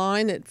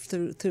online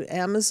through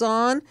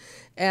Amazon,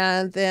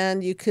 and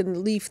then you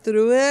can leaf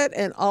through it,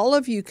 and all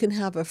of you can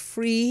have a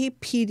free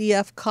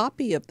PDF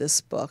copy of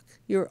this book.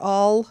 You're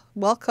all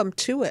welcome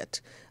to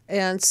it.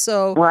 And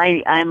so,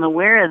 well, I'm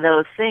aware of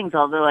those things,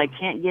 although I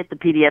can't get the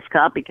PDF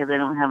copy because I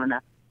don't have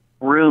enough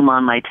room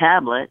on my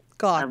tablet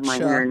of my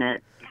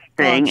internet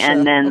thing. Gotcha.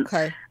 And then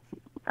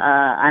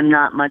I'm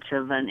not much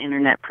of an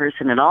internet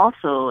person at all,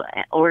 so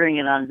ordering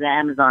it on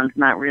Amazon's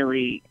not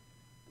really,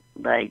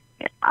 like,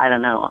 I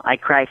don't know. I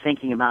cry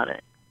thinking about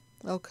it.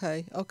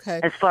 Okay.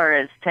 As far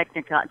as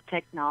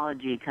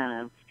technology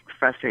kind of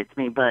frustrates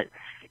me, but,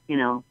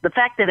 the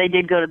fact that I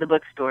did go to the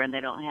bookstore and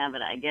they don't have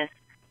it, I guess,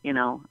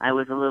 I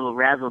was a little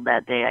razzled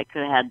that day. I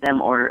could have had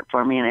them order it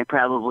for me, and I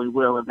probably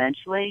will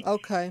eventually.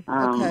 Okay.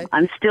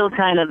 I'm still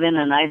kind of in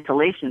an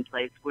isolation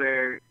place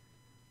where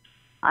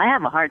I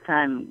have a hard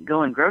time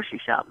going grocery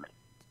shopping.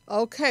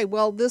 Okay,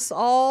 well, this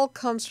all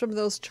comes from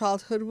those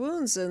childhood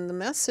wounds and the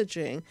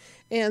messaging.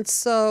 And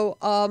so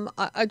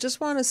I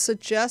just want to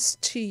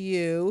suggest to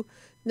you,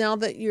 now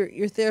that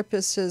your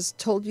therapist has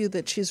told you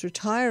that she's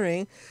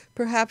retiring,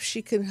 perhaps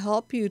she can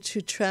help you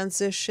to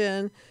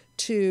transition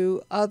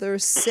to other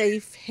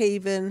safe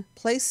haven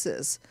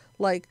places.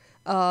 Like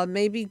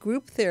maybe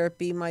group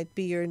therapy might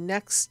be your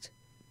next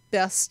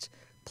best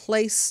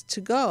place to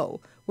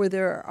go, where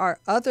there are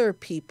other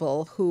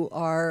people who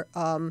are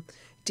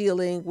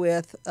dealing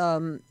with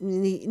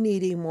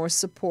needing more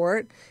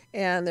support,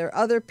 and there are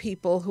other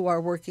people who are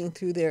working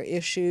through their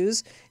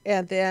issues,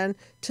 and then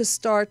to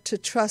start to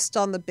trust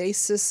on the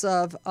basis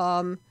of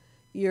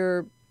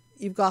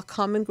you've got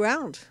common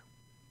ground.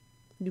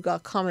 You've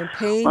got common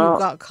pain, Well, you've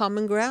got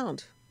common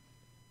ground.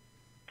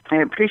 I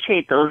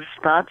appreciate those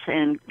thoughts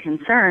and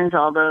concerns,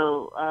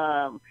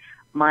 although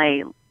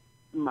my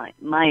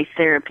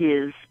therapy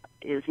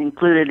is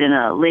included in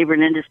a labor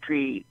and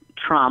industry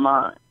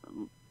trauma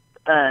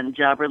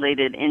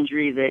job-related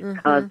injury that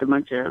caused a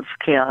bunch of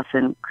chaos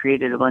and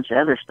created a bunch of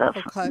other stuff.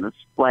 Okay. That's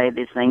why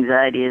this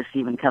anxiety is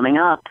even coming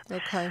up.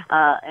 Okay.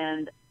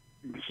 And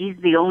he's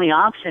the only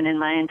option in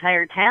my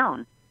entire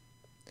town.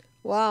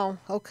 Wow.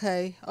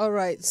 Okay. All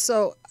right.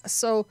 So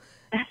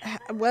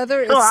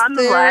whether it's I'm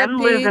therapy,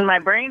 losing my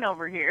brain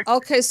over here.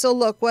 Okay, so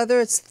look,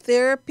 whether it's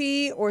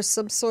therapy or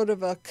some sort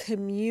of a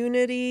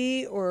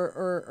community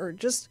or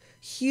just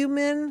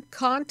human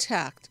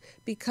contact,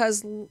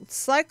 because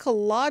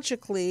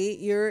psychologically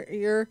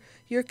you're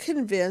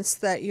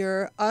convinced that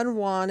you're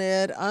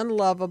unwanted,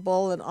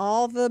 unlovable, and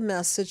all the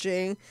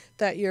messaging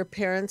that your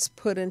parents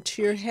put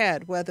into your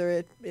head,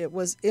 whether it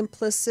was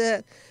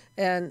implicit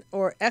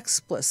or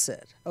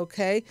explicit,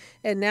 okay?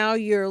 And now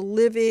you're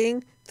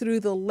living through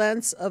the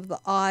lens of the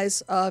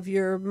eyes of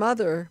your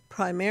mother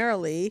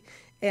primarily,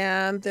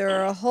 and there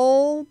are a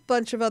whole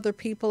bunch of other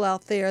people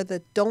out there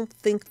that don't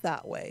think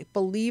that way,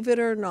 believe it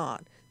or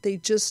not. They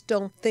just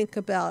don't think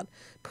about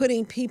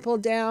putting people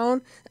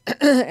down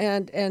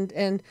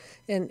and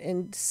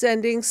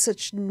sending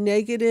such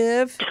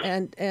negative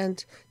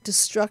and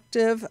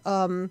destructive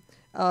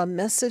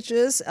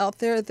messages out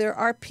there. There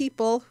are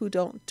people who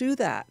don't do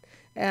that.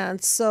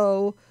 And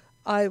so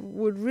I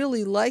would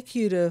really like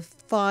you to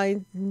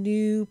find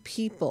new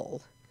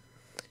people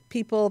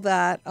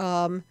that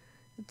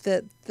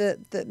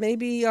that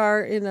maybe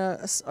are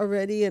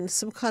already in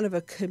some kind of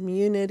a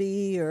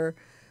community or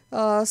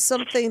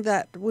something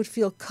that would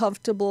feel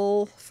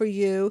comfortable for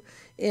you,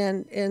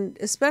 and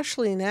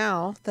especially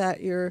now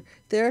that your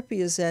therapy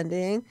is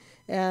ending,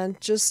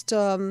 and just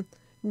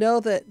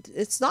know that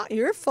it's not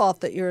your fault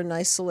that you're in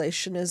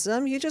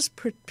isolationism. You just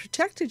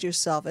protected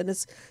yourself, and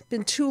it's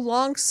been too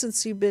long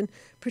since you've been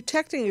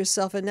protecting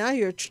yourself, and now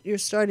you're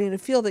starting to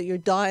feel that you're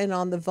dying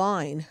on the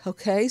vine.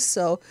 Okay,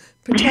 so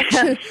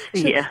protection,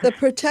 Yeah. the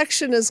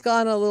protection has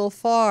gone a little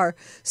far.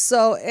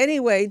 So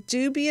anyway,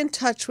 do be in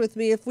touch with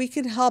me. If we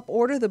can help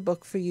order the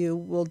book for you,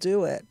 we'll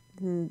do it,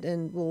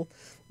 and we'll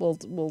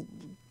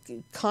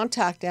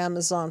contact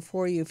Amazon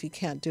for you if you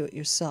can't do it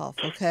yourself.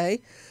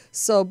 Okay.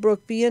 So,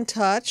 Brooke, be in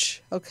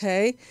touch,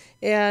 okay?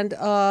 And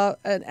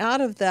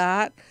out of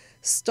that,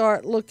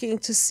 start looking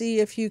to see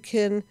if you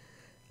can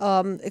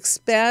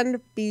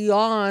expand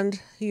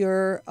beyond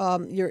your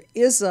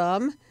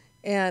ism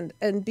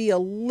and be a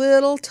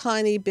little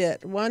tiny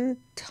bit, one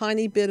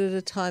tiny bit at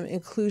a time,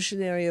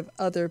 inclusionary of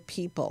other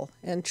people,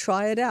 and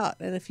try it out.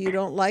 And if you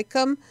don't like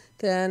them,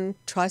 then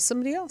try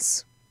somebody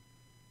else.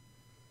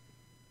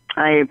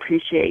 I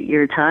appreciate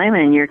your time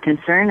and your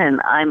concern, and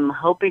I'm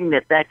hoping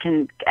that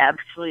can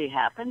actually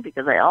happen,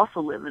 because I also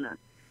live in a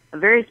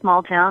very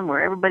small town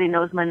where everybody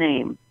knows my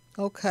name.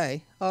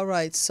 Okay, all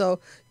right.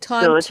 So it's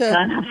time to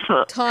kind of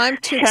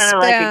expand.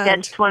 like a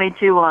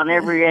catch-22 on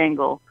every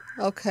angle.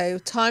 Okay,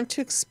 time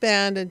to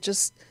expand and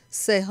just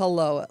say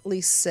hello. At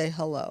least say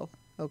hello.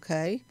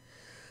 Okay.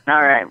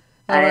 All right.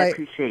 All I right.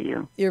 appreciate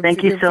you. You're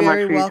Thank you so much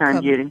very for your time,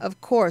 welcome. Judy.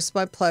 Of course,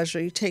 my pleasure.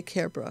 You take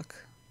care,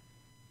 Brooke.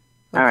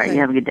 All right. You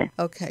have a good day.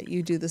 Okay,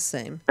 you do the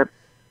same. Yep.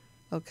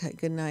 Okay,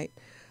 good night.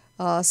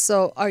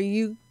 So are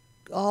you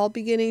all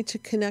beginning to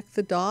connect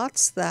the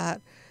dots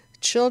that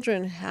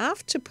children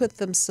have to put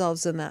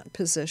themselves in that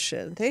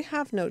position? They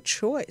have no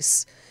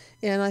choice.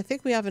 And I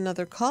think we have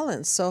another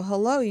call-in. So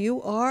hello,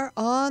 you are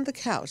on the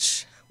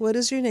couch. What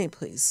is your name,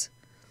 please?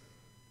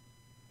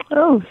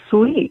 Oh,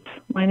 sweet.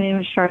 My name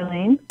is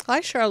Charlene.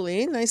 Hi,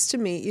 Charlene. Nice to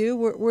meet you.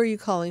 Where are you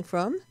calling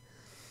from?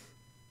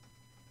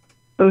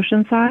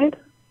 Oceanside,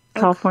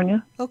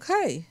 California.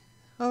 Okay.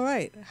 All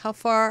right. How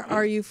far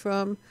are you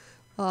from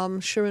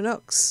Sherman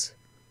Oaks?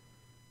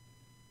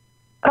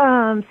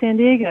 San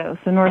Diego,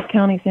 so North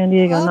County, San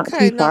Diego, not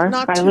Okay, too far.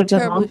 not I too lived in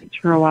terribly- Long Beach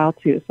for a while,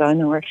 too, so I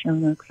know where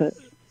Sherman Oaks is.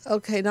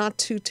 Okay, not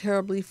too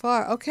terribly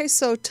far. Okay,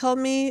 so tell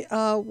me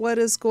what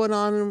is going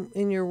on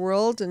in your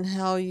world and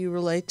how you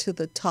relate to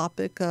the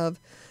topic of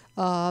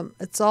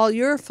it's all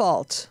your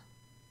fault.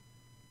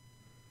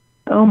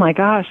 Oh, my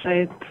gosh,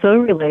 I so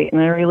relate,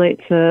 and I relate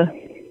to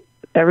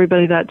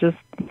everybody that just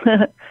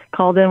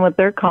called in with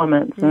their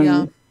comments.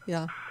 And,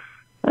 Yeah.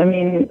 I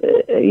mean,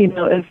 you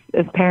know,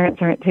 if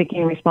parents aren't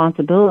taking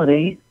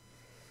responsibility,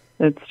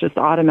 it's just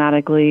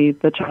automatically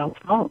the child's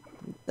fault.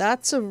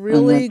 That's a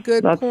really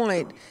good that's-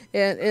 point.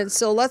 And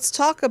so let's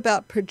talk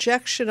about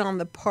projection on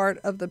the part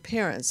of the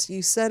parents.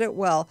 You said it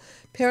well.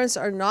 Parents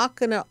are not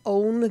going to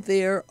own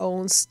their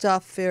own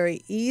stuff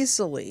very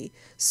easily.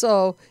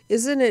 So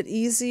isn't it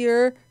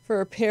easier for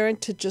a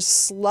parent to just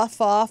slough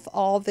off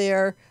all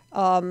their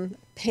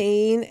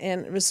pain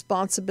and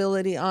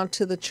responsibility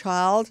onto the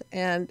child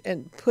and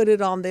put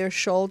it on their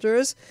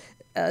shoulders.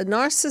 A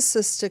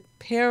narcissistic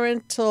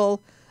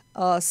parental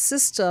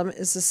system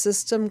is a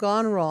system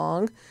gone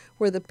wrong,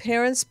 where the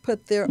parents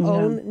put their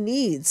own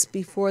needs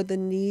before the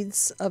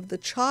needs of the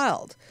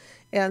child.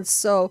 And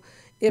so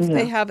if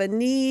they have a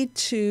need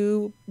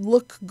to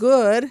look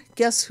good,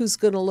 guess who's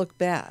going to look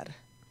bad?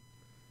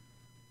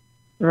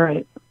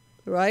 Right.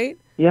 Right?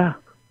 Yeah.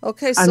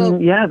 Okay, I so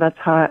mean, that's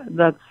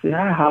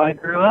how I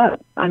grew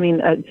up. I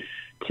mean,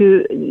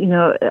 you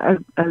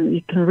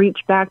can reach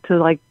back to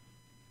like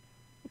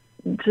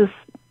just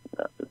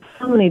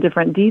so many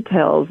different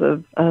details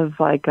of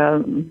like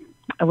when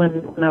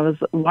I was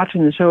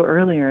watching the show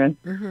earlier,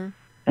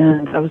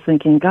 and I was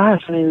thinking,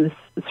 gosh, I mean,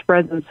 this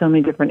spreads in so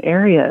many different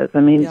areas.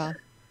 I mean,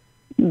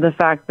 the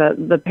fact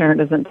that the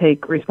parent doesn't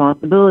take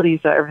responsibility,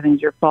 so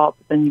everything's your fault.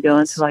 But then you go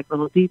into like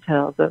little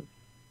details of,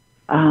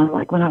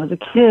 like when I was a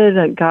kid,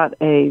 I got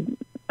a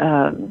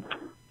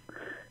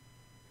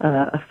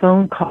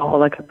phone call,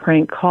 like a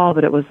prank call,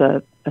 but it was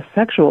a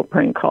sexual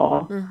prank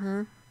call.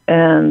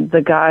 And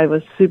the guy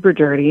was super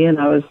dirty, and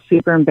I was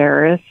super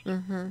embarrassed.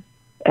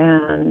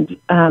 And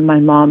my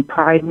mom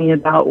pried me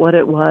about what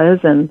it was,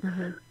 and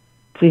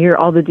to hear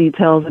all the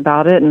details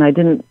about it, and I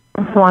didn't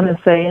want to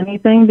say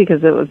anything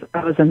because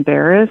I was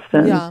embarrassed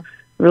and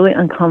really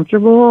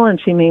uncomfortable,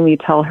 and she made me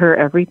tell her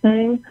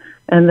everything.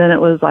 And then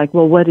it was like,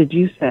 well, what did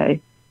you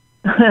say?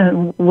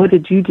 What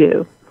did you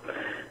do?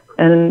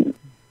 And,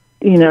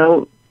 you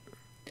know,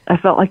 I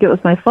felt like it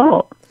was my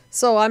fault.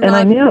 So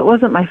I knew it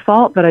wasn't my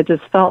fault, but I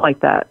just felt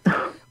like that.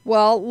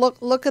 Well,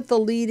 look at the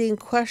leading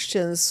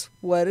questions.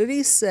 What did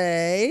he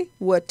say?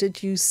 What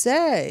did you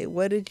say?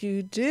 What did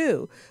you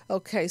do?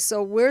 Okay,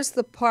 so where's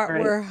the part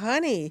where,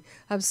 honey,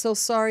 I'm so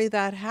sorry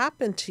that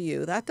happened to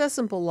you? That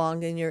doesn't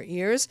belong in your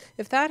ears.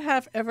 If that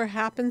ever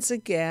happens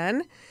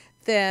again,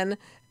 then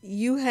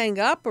you hang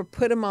up or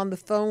put him on the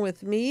phone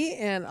with me,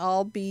 and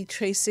I'll be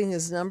tracing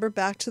his number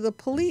back to the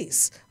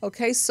police.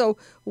 Okay, so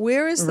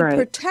where is the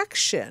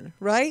protection,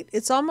 right?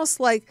 It's almost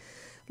like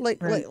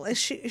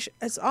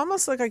it's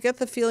almost like I get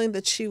the feeling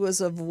that she was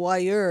a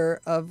voyeur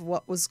of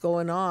what was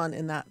going on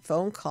in that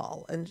phone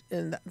call, and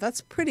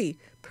that's pretty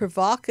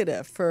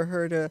provocative for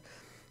her to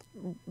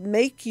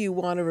make you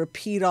want to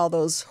repeat all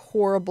those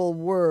horrible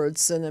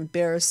words and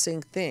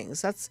embarrassing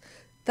things.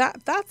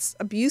 That's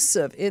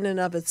abusive in and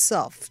of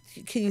itself.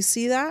 Can you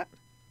see that?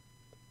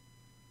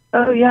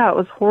 Oh, yeah, it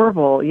was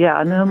horrible.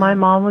 Yeah, no, my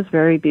mom was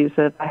very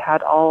abusive. I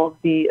had all of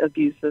the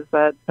abuses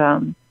that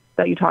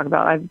you talk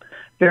about. I'm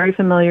very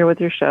familiar with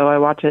your show. I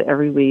watch it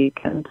every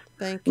week and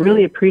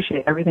really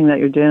appreciate everything that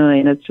you're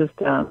doing. It's just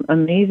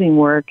amazing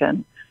work,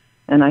 and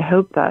I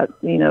hope that,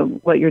 you know,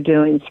 what you're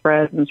doing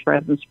spreads and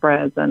spreads and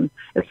spreads. And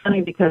it's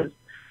funny because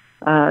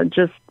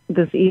just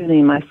this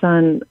evening, my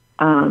son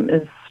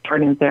is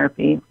starting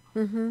therapy.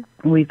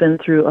 We've been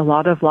through a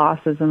lot of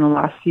losses in the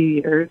last few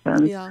years,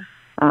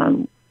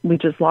 and we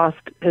just lost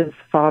his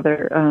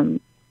father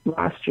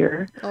last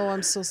year. Oh,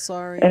 I'm so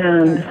sorry.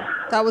 And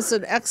that was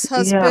an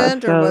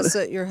ex-husband, or was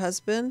it your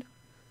husband?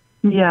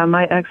 Yeah,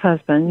 my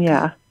ex-husband.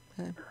 Yeah.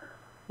 Okay.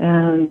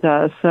 And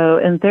so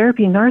in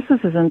therapy,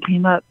 narcissism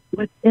came up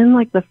within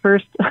like the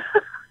first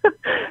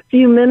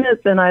few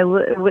minutes, and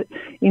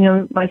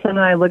my son and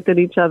I looked at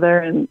each other,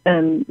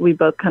 and we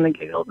both kind of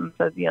giggled and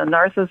said, you know,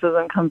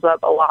 narcissism comes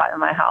up a lot in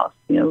my house.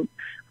 You know,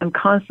 I'm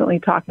constantly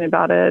talking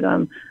about it.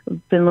 I've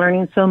been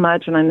learning so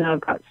much, and I know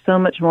I've got so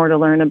much more to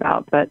learn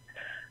about, but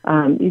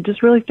you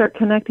just really start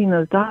connecting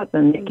those dots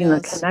and making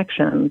the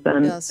connections.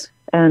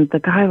 And the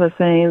guy was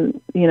saying,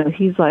 you know,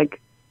 he's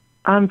like,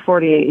 I'm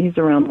 48, he's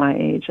around my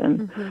age,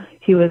 and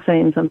he was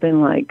saying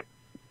something like,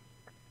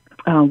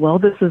 well,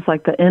 this is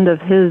like the end of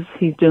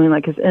he's doing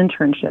like his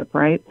internship,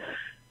 right?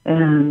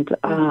 And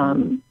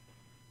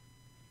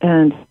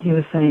he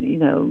was saying, you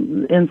know,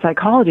 in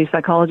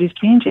psychology's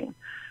changing.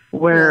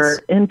 Where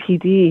in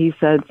PD, he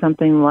said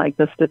something like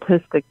the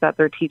statistic that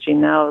they're teaching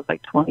now is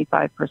like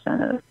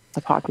 25% of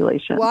the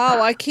population.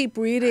 Wow, I keep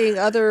reading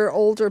other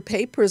older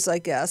papers, I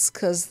guess,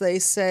 because they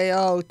say,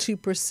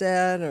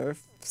 2% or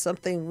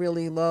something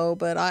really low,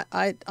 but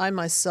I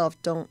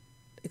myself don't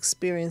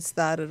experience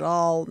that at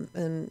all,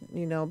 and,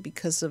 you know,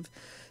 because of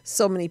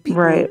so many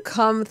people who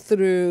come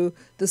through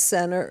the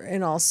center,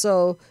 and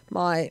also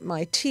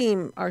my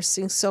team are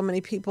seeing so many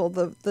people.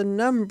 The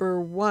number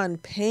one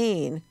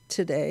pain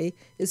today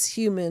is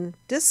human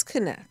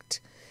disconnect.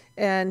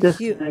 And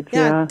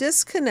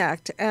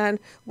disconnect. And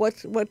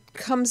what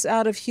comes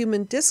out of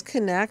human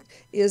disconnect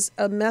is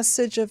a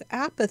message of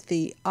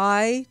apathy.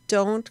 I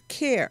don't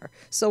care.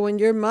 So when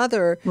your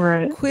mother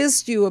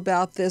quizzed you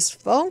about this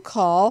phone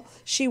call,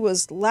 she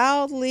was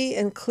loudly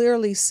and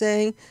clearly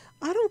saying,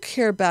 I don't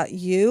care about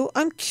you.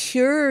 I'm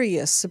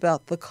curious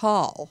about the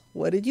call.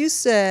 What did you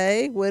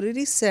say? What did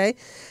he say?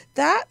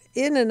 That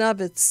in and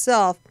of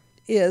itself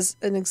is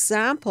an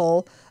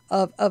example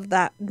of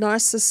that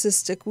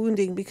narcissistic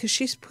wounding, because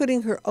she's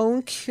putting her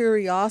own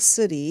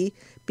curiosity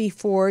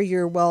before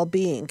your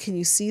well-being. Can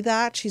you see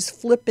that? She's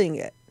flipping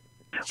it.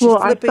 She's Well,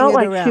 I flipping felt it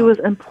like around. she was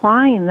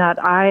implying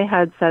that I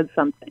had said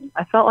something.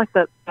 I felt like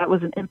that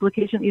was an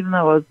implication, even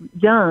though I was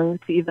young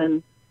to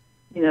even,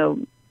 you know,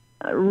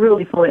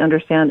 really fully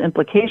understand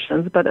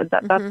implications. But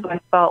that's what I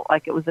felt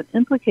like. It was an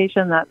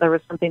implication that there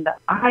was something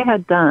that I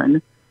had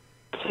done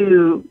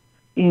to,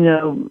 you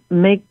know,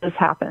 make this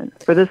happen,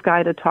 for this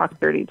guy to talk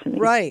dirty to me.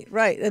 Right.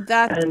 And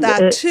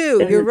that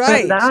too. You're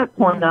right. From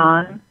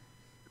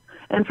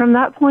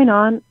that point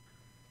on,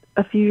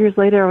 a few years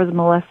later, I was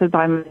molested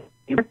by my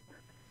neighbor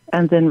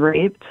and then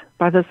raped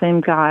by the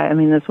same guy. I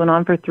mean, this went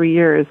on for 3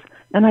 years,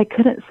 and I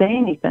couldn't say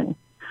anything.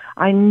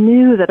 I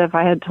knew that if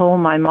I had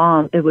told my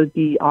mom, it would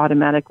be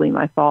automatically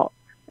my fault.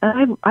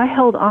 And I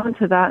held on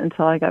to that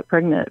until I got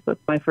pregnant with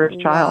my first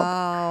child.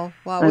 Wow.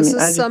 I Was mean,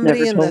 this I just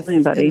somebody never told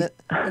anybody.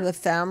 in the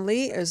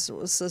family?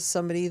 Was this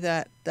somebody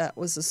that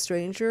was a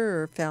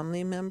stranger or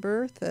family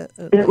member?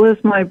 It was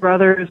my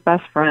brother's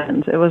best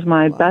friend. It was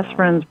my best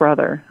friend's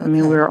brother. I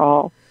mean, it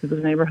was a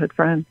neighborhood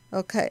friend.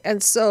 Okay.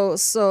 And so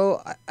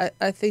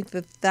I think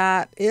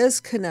that is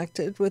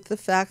connected with the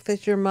fact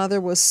that your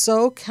mother was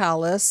so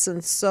callous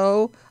and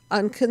so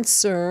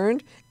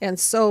unconcerned and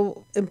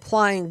so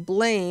implying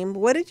blame.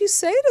 What did you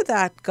say to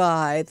that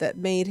guy that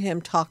made him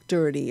talk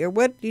dirty? Or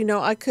what, you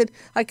know, I could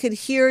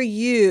hear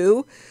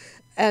you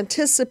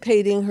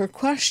anticipating her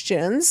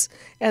questions,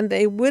 and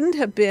they wouldn't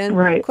have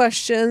been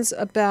questions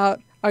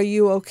about, are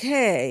you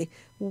okay?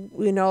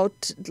 You know,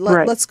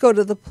 let's go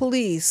to the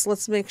police.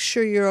 Let's make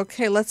sure you're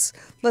okay. Let's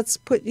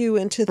put you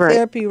into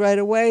therapy right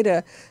away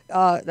to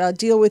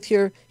deal with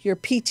your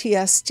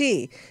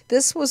PTSD.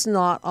 This was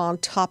not on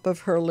top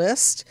of her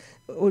list.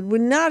 It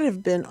would not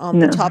have been on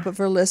the top of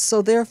her list.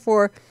 So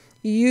therefore,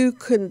 you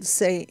couldn't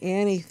say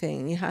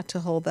anything. You had to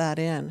hold that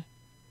in.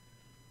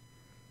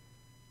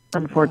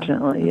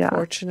 Unfortunately,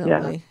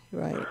 Unfortunately,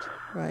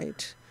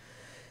 right.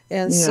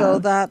 And so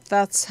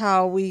that's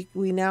how we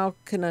now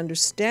can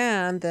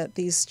understand that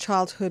these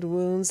childhood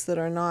wounds that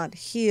are not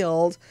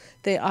healed,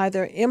 they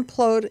either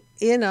implode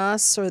in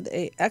us or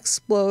they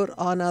explode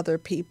on other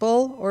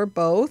people or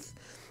both.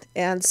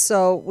 And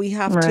so we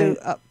have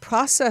to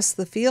process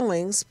the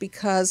feelings,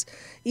 because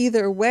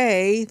either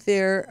way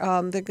they're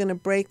going to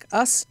break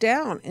us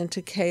down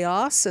into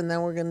chaos, and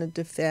then we're going to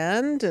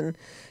defend. And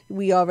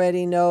we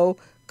already know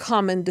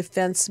common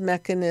defense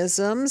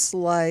mechanisms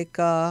like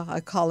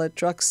I call it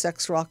drug,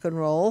 sex, rock and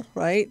roll,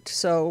 right?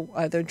 So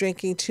either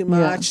drinking too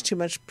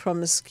much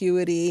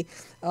promiscuity,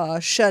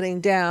 shutting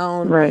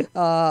down,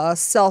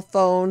 cell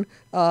phone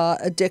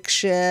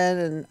addiction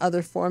and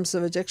other forms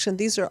of addiction.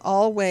 These are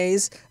all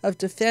ways of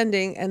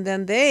defending, and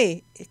then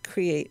they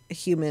create a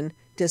human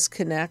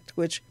disconnect,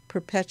 which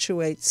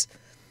perpetuates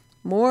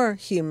more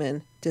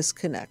human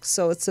disconnect.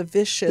 So it's a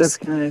vicious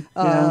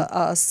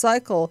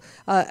cycle.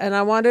 And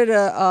I wanted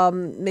to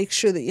make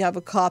sure that you have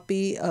a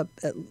copy of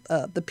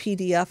the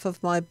PDF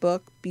of my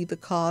book, Be the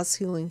Cause,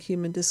 Healing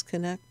Human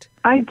Disconnect.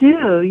 I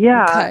do,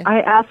 yeah. Okay. I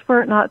asked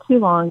for it not too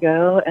long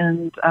ago,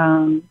 and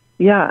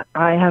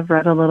I have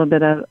read a little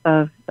bit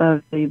of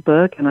the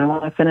book, and I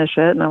want to finish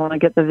it, and I want to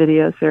get the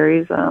video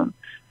series. I'm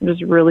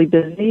just really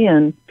busy,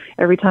 and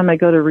every time I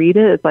go to read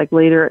it, it's like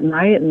later at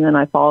night, and then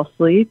I fall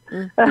asleep.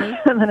 And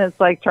then it's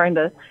like trying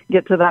to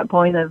get to that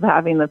point of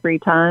having the free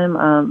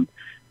time.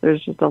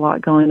 There's just a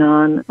lot going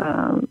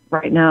on.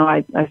 Right now,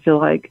 I feel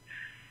like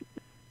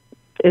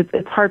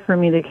it's hard for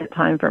me to get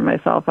time for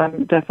myself.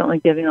 I'm definitely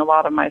giving a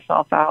lot of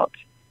myself out.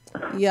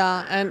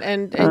 Yeah,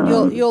 and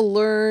you'll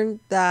learn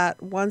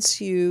that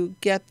once you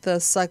get the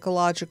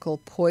psychological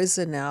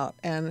poison out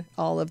and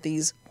all of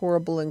these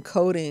horrible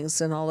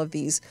encodings and all of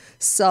these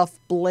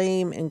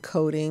self-blame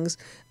encodings,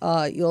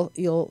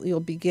 you'll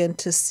begin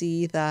to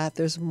see that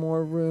there's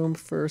more room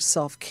for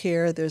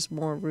self-care. There's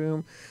more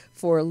room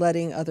for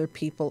letting other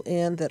people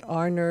in that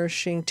are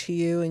nourishing to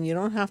you, and you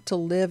don't have to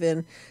live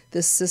in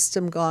this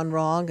system gone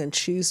wrong and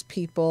choose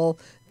people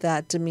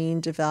that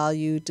demean,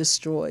 devalue,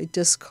 destroy,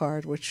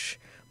 discard, which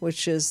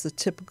is the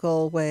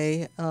typical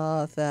way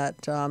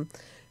that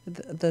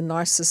the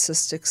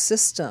narcissistic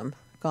system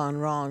gone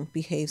wrong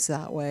behaves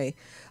that way.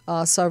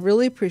 So I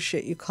really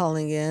appreciate you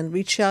calling in.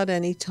 Reach out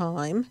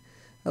anytime,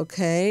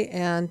 okay?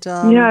 And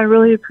I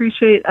really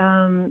appreciate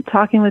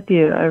talking with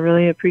you. I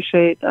really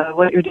appreciate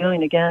what you're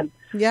doing again.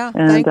 Yeah,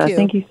 and thank you.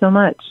 Thank you so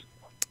much.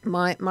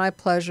 My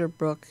pleasure,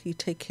 Brooke. You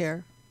take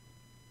care.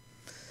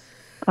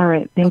 All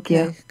right, thank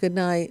you. Good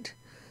night.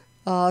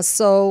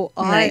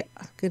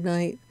 Good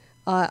night.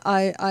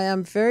 I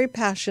am very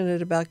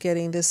passionate about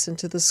getting this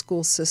into the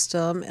school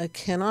system. I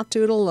cannot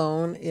do it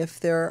alone. If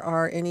there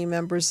are any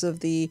members of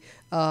the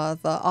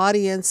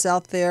audience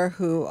out there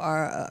who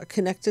are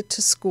connected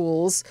to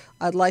schools,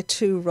 I'd like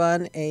to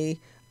run a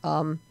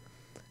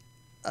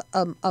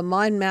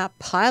mind map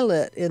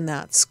pilot in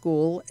that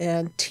school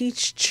and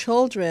teach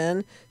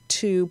children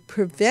to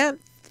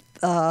prevent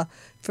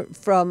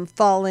from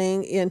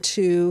falling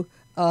into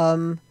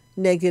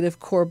negative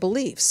core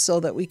beliefs, so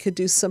that we could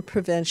do some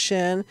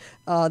prevention.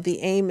 The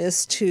aim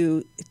is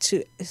to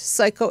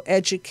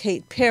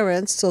psychoeducate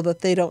parents so that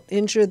they don't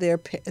injure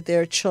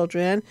their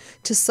children,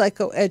 to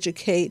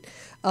psychoeducate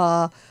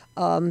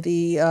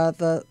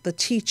the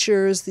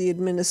teachers, the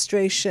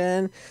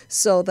administration,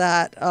 so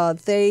that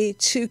they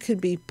too can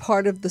be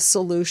part of the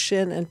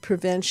solution and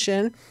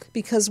prevention.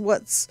 Because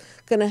what's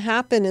going to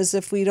happen is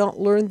if we don't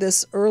learn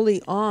this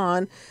early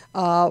on,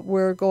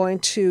 we're going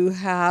to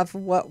have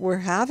what we're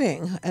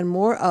having and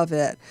more of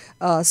it.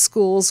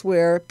 Schools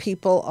where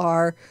people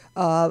are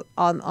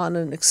on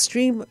an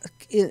extreme,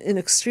 in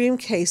extreme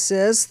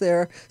cases,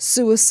 they're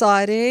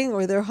suiciding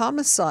or they're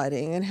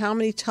homiciding. And how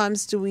many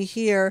times do we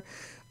hear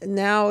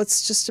now?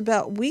 It's just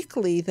about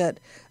weekly that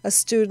a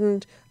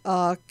student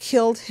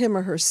killed him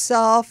or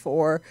herself,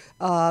 or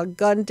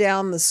gunned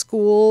down the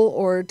school,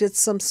 or did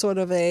some sort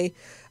of a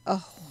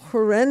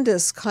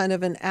horrendous kind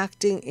of an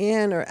acting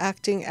in or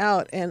acting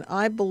out. And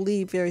I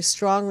believe very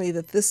strongly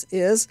that this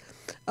is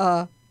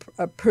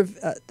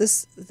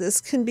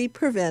this can be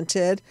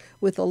prevented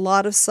with a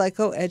lot of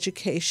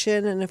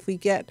psychoeducation. And if we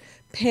get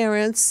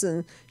parents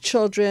and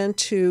children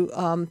to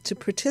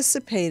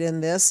participate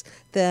in this,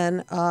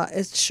 then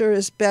it sure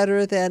is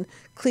better than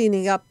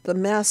cleaning up the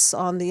mess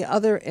on the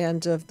other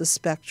end of the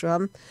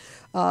spectrum.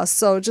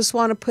 So just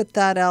want to put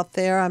that out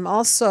there. I'm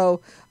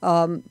also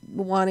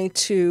wanting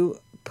to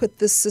put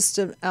this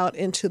system out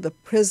into the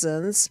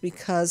prisons,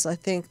 because I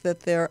think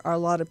that there are a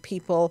lot of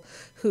people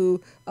who,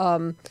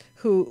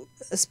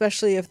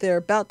 especially if they're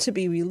about to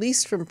be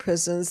released from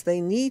prisons,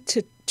 they need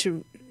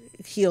to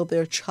heal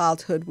their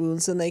childhood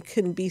wounds, and they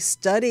can be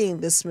studying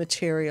this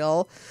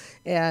material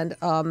and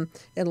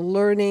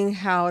learning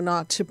how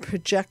not to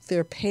project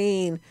their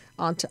pain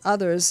onto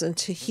others, and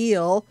to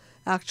heal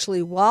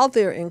actually while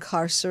they're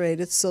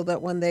incarcerated, so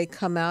that when they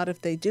come out,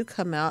 if they do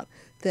come out,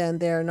 then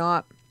they're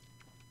not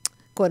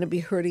going to be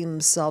hurting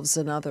themselves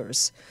and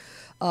others.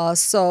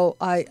 So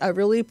I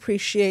really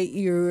appreciate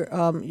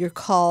your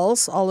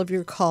calls, all of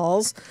your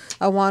calls.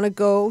 I want to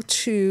go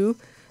to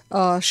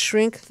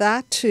Shrink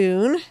That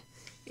Tune.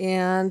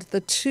 And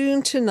the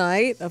tune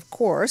tonight, of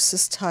course,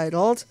 is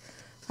titled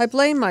I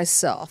Blame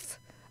Myself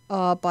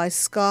by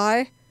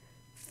Sky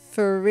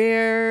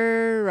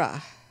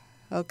Ferreira.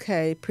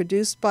 Okay,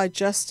 produced by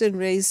Justin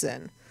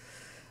Raisin.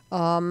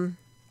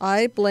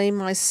 I blame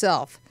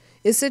myself.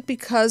 Is it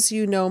because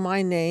you know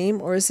my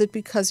name, or is it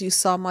because you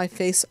saw my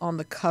face on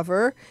the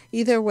cover?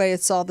 Either way,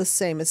 it's all the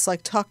same. It's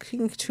like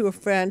talking to a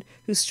friend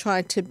who's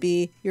trying to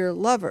be your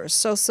lover.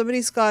 So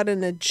somebody's got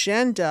an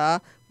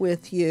agenda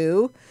with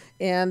you,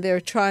 and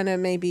they're trying to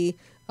maybe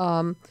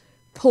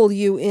pull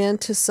you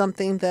into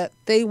something that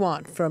they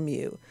want from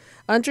you.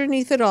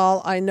 Underneath it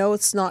all, I know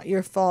it's not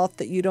your fault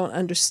that you don't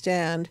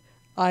understand.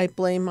 I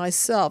blame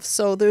myself.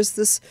 So there's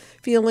this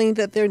feeling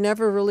that they're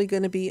never really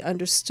going to be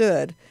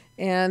understood.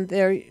 And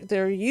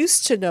they're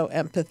used to no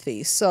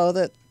empathy, so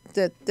that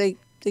they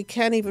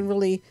can't even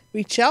really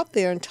reach out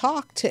there and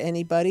talk to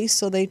anybody,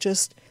 so they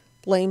just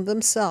blame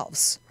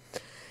themselves.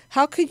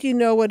 How could you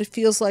know what it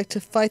feels like to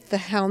fight the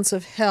hounds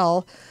of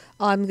hell?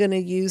 I'm going to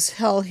use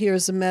hell here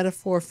as a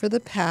metaphor for the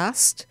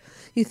past.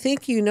 You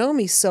think you know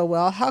me so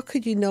well. How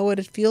could you know what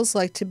it feels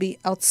like to be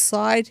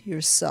outside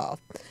yourself?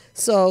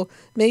 So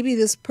maybe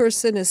this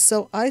person is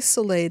so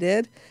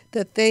isolated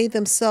that they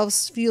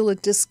themselves feel a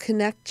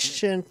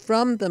disconnection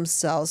from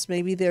themselves.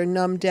 Maybe they're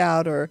numbed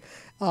out, or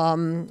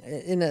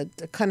in a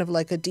kind of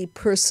like a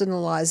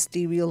depersonalized,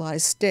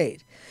 derealized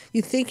state.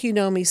 You think you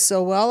know me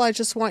so well. I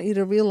just want you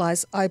to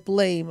realize I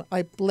blame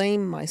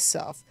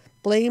myself.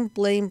 Blame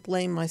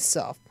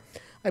myself.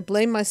 I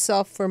blame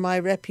myself for my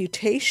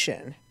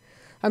reputation.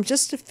 I'm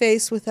just a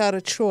face without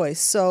a choice.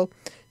 So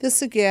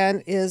this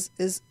again is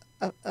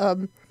a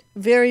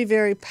very,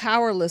 very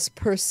powerless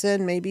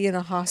person, maybe in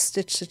a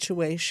hostage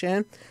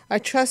situation. I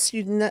trust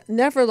you'd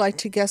never like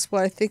to guess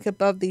what I think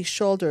above these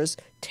shoulders.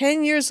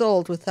 10 years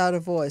old without a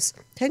voice.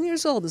 10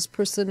 years old, this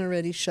person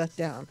already shut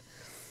down.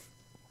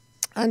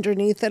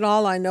 Underneath it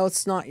all, I know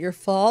it's not your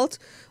fault.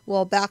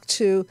 Well, back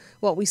to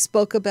what we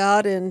spoke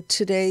about in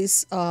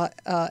today's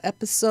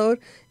episode.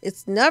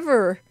 It's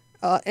never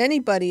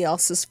anybody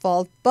else's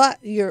fault but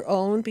your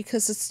own,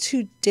 because it's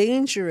too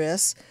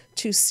dangerous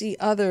to see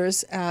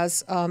others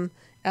as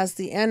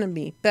the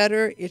enemy.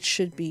 Better, it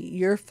should be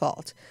your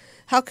fault.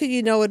 How could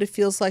you know what it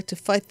feels like to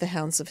fight the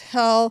hounds of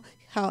hell?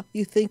 How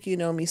you think you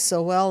know me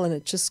so well, and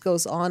it just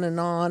goes on and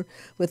on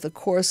with the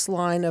chorus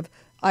line of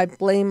I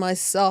blame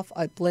myself,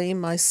 I blame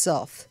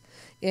myself.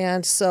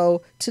 And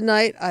so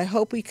tonight, I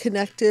hope we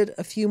connected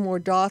a few more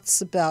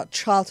dots about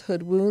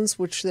childhood wounds,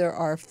 which there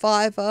are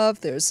 5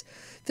 of. There's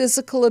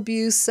physical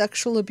abuse,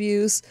 sexual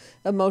abuse,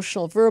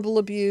 emotional verbal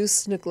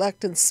abuse,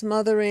 neglect and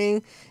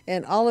smothering,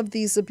 and all of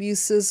these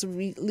abuses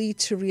lead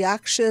to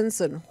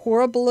reactions and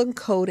horrible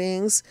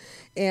encodings.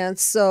 And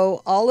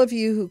so all of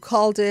you who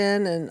called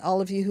in and all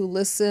of you who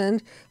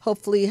listened,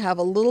 hopefully have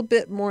a little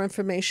bit more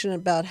information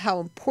about how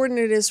important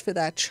it is for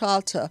that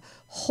child to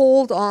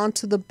hold on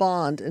to the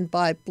bond. And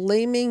by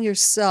blaming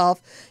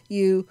yourself,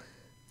 you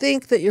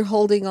think that you're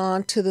holding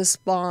on to this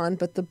bond,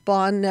 but the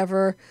bond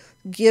never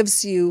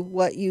gives you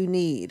what you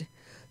need.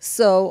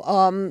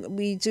 So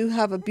we do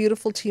have a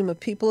beautiful team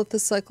of people at the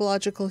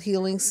Psychological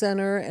Healing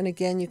Center. And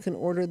again, you can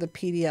order the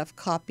PDF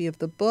copy of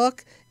the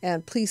book.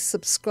 And please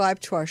subscribe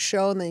to our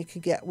show, and then you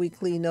can get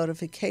weekly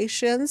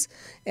notifications.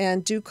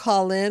 And do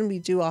call in. We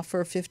do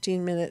offer a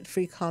 15-minute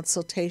free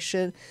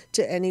consultation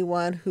to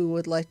anyone who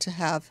would like to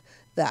have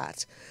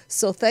that.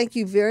 So thank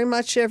you very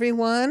much,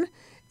 everyone.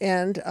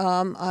 And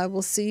I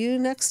will see you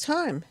next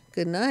time.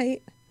 Good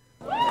night.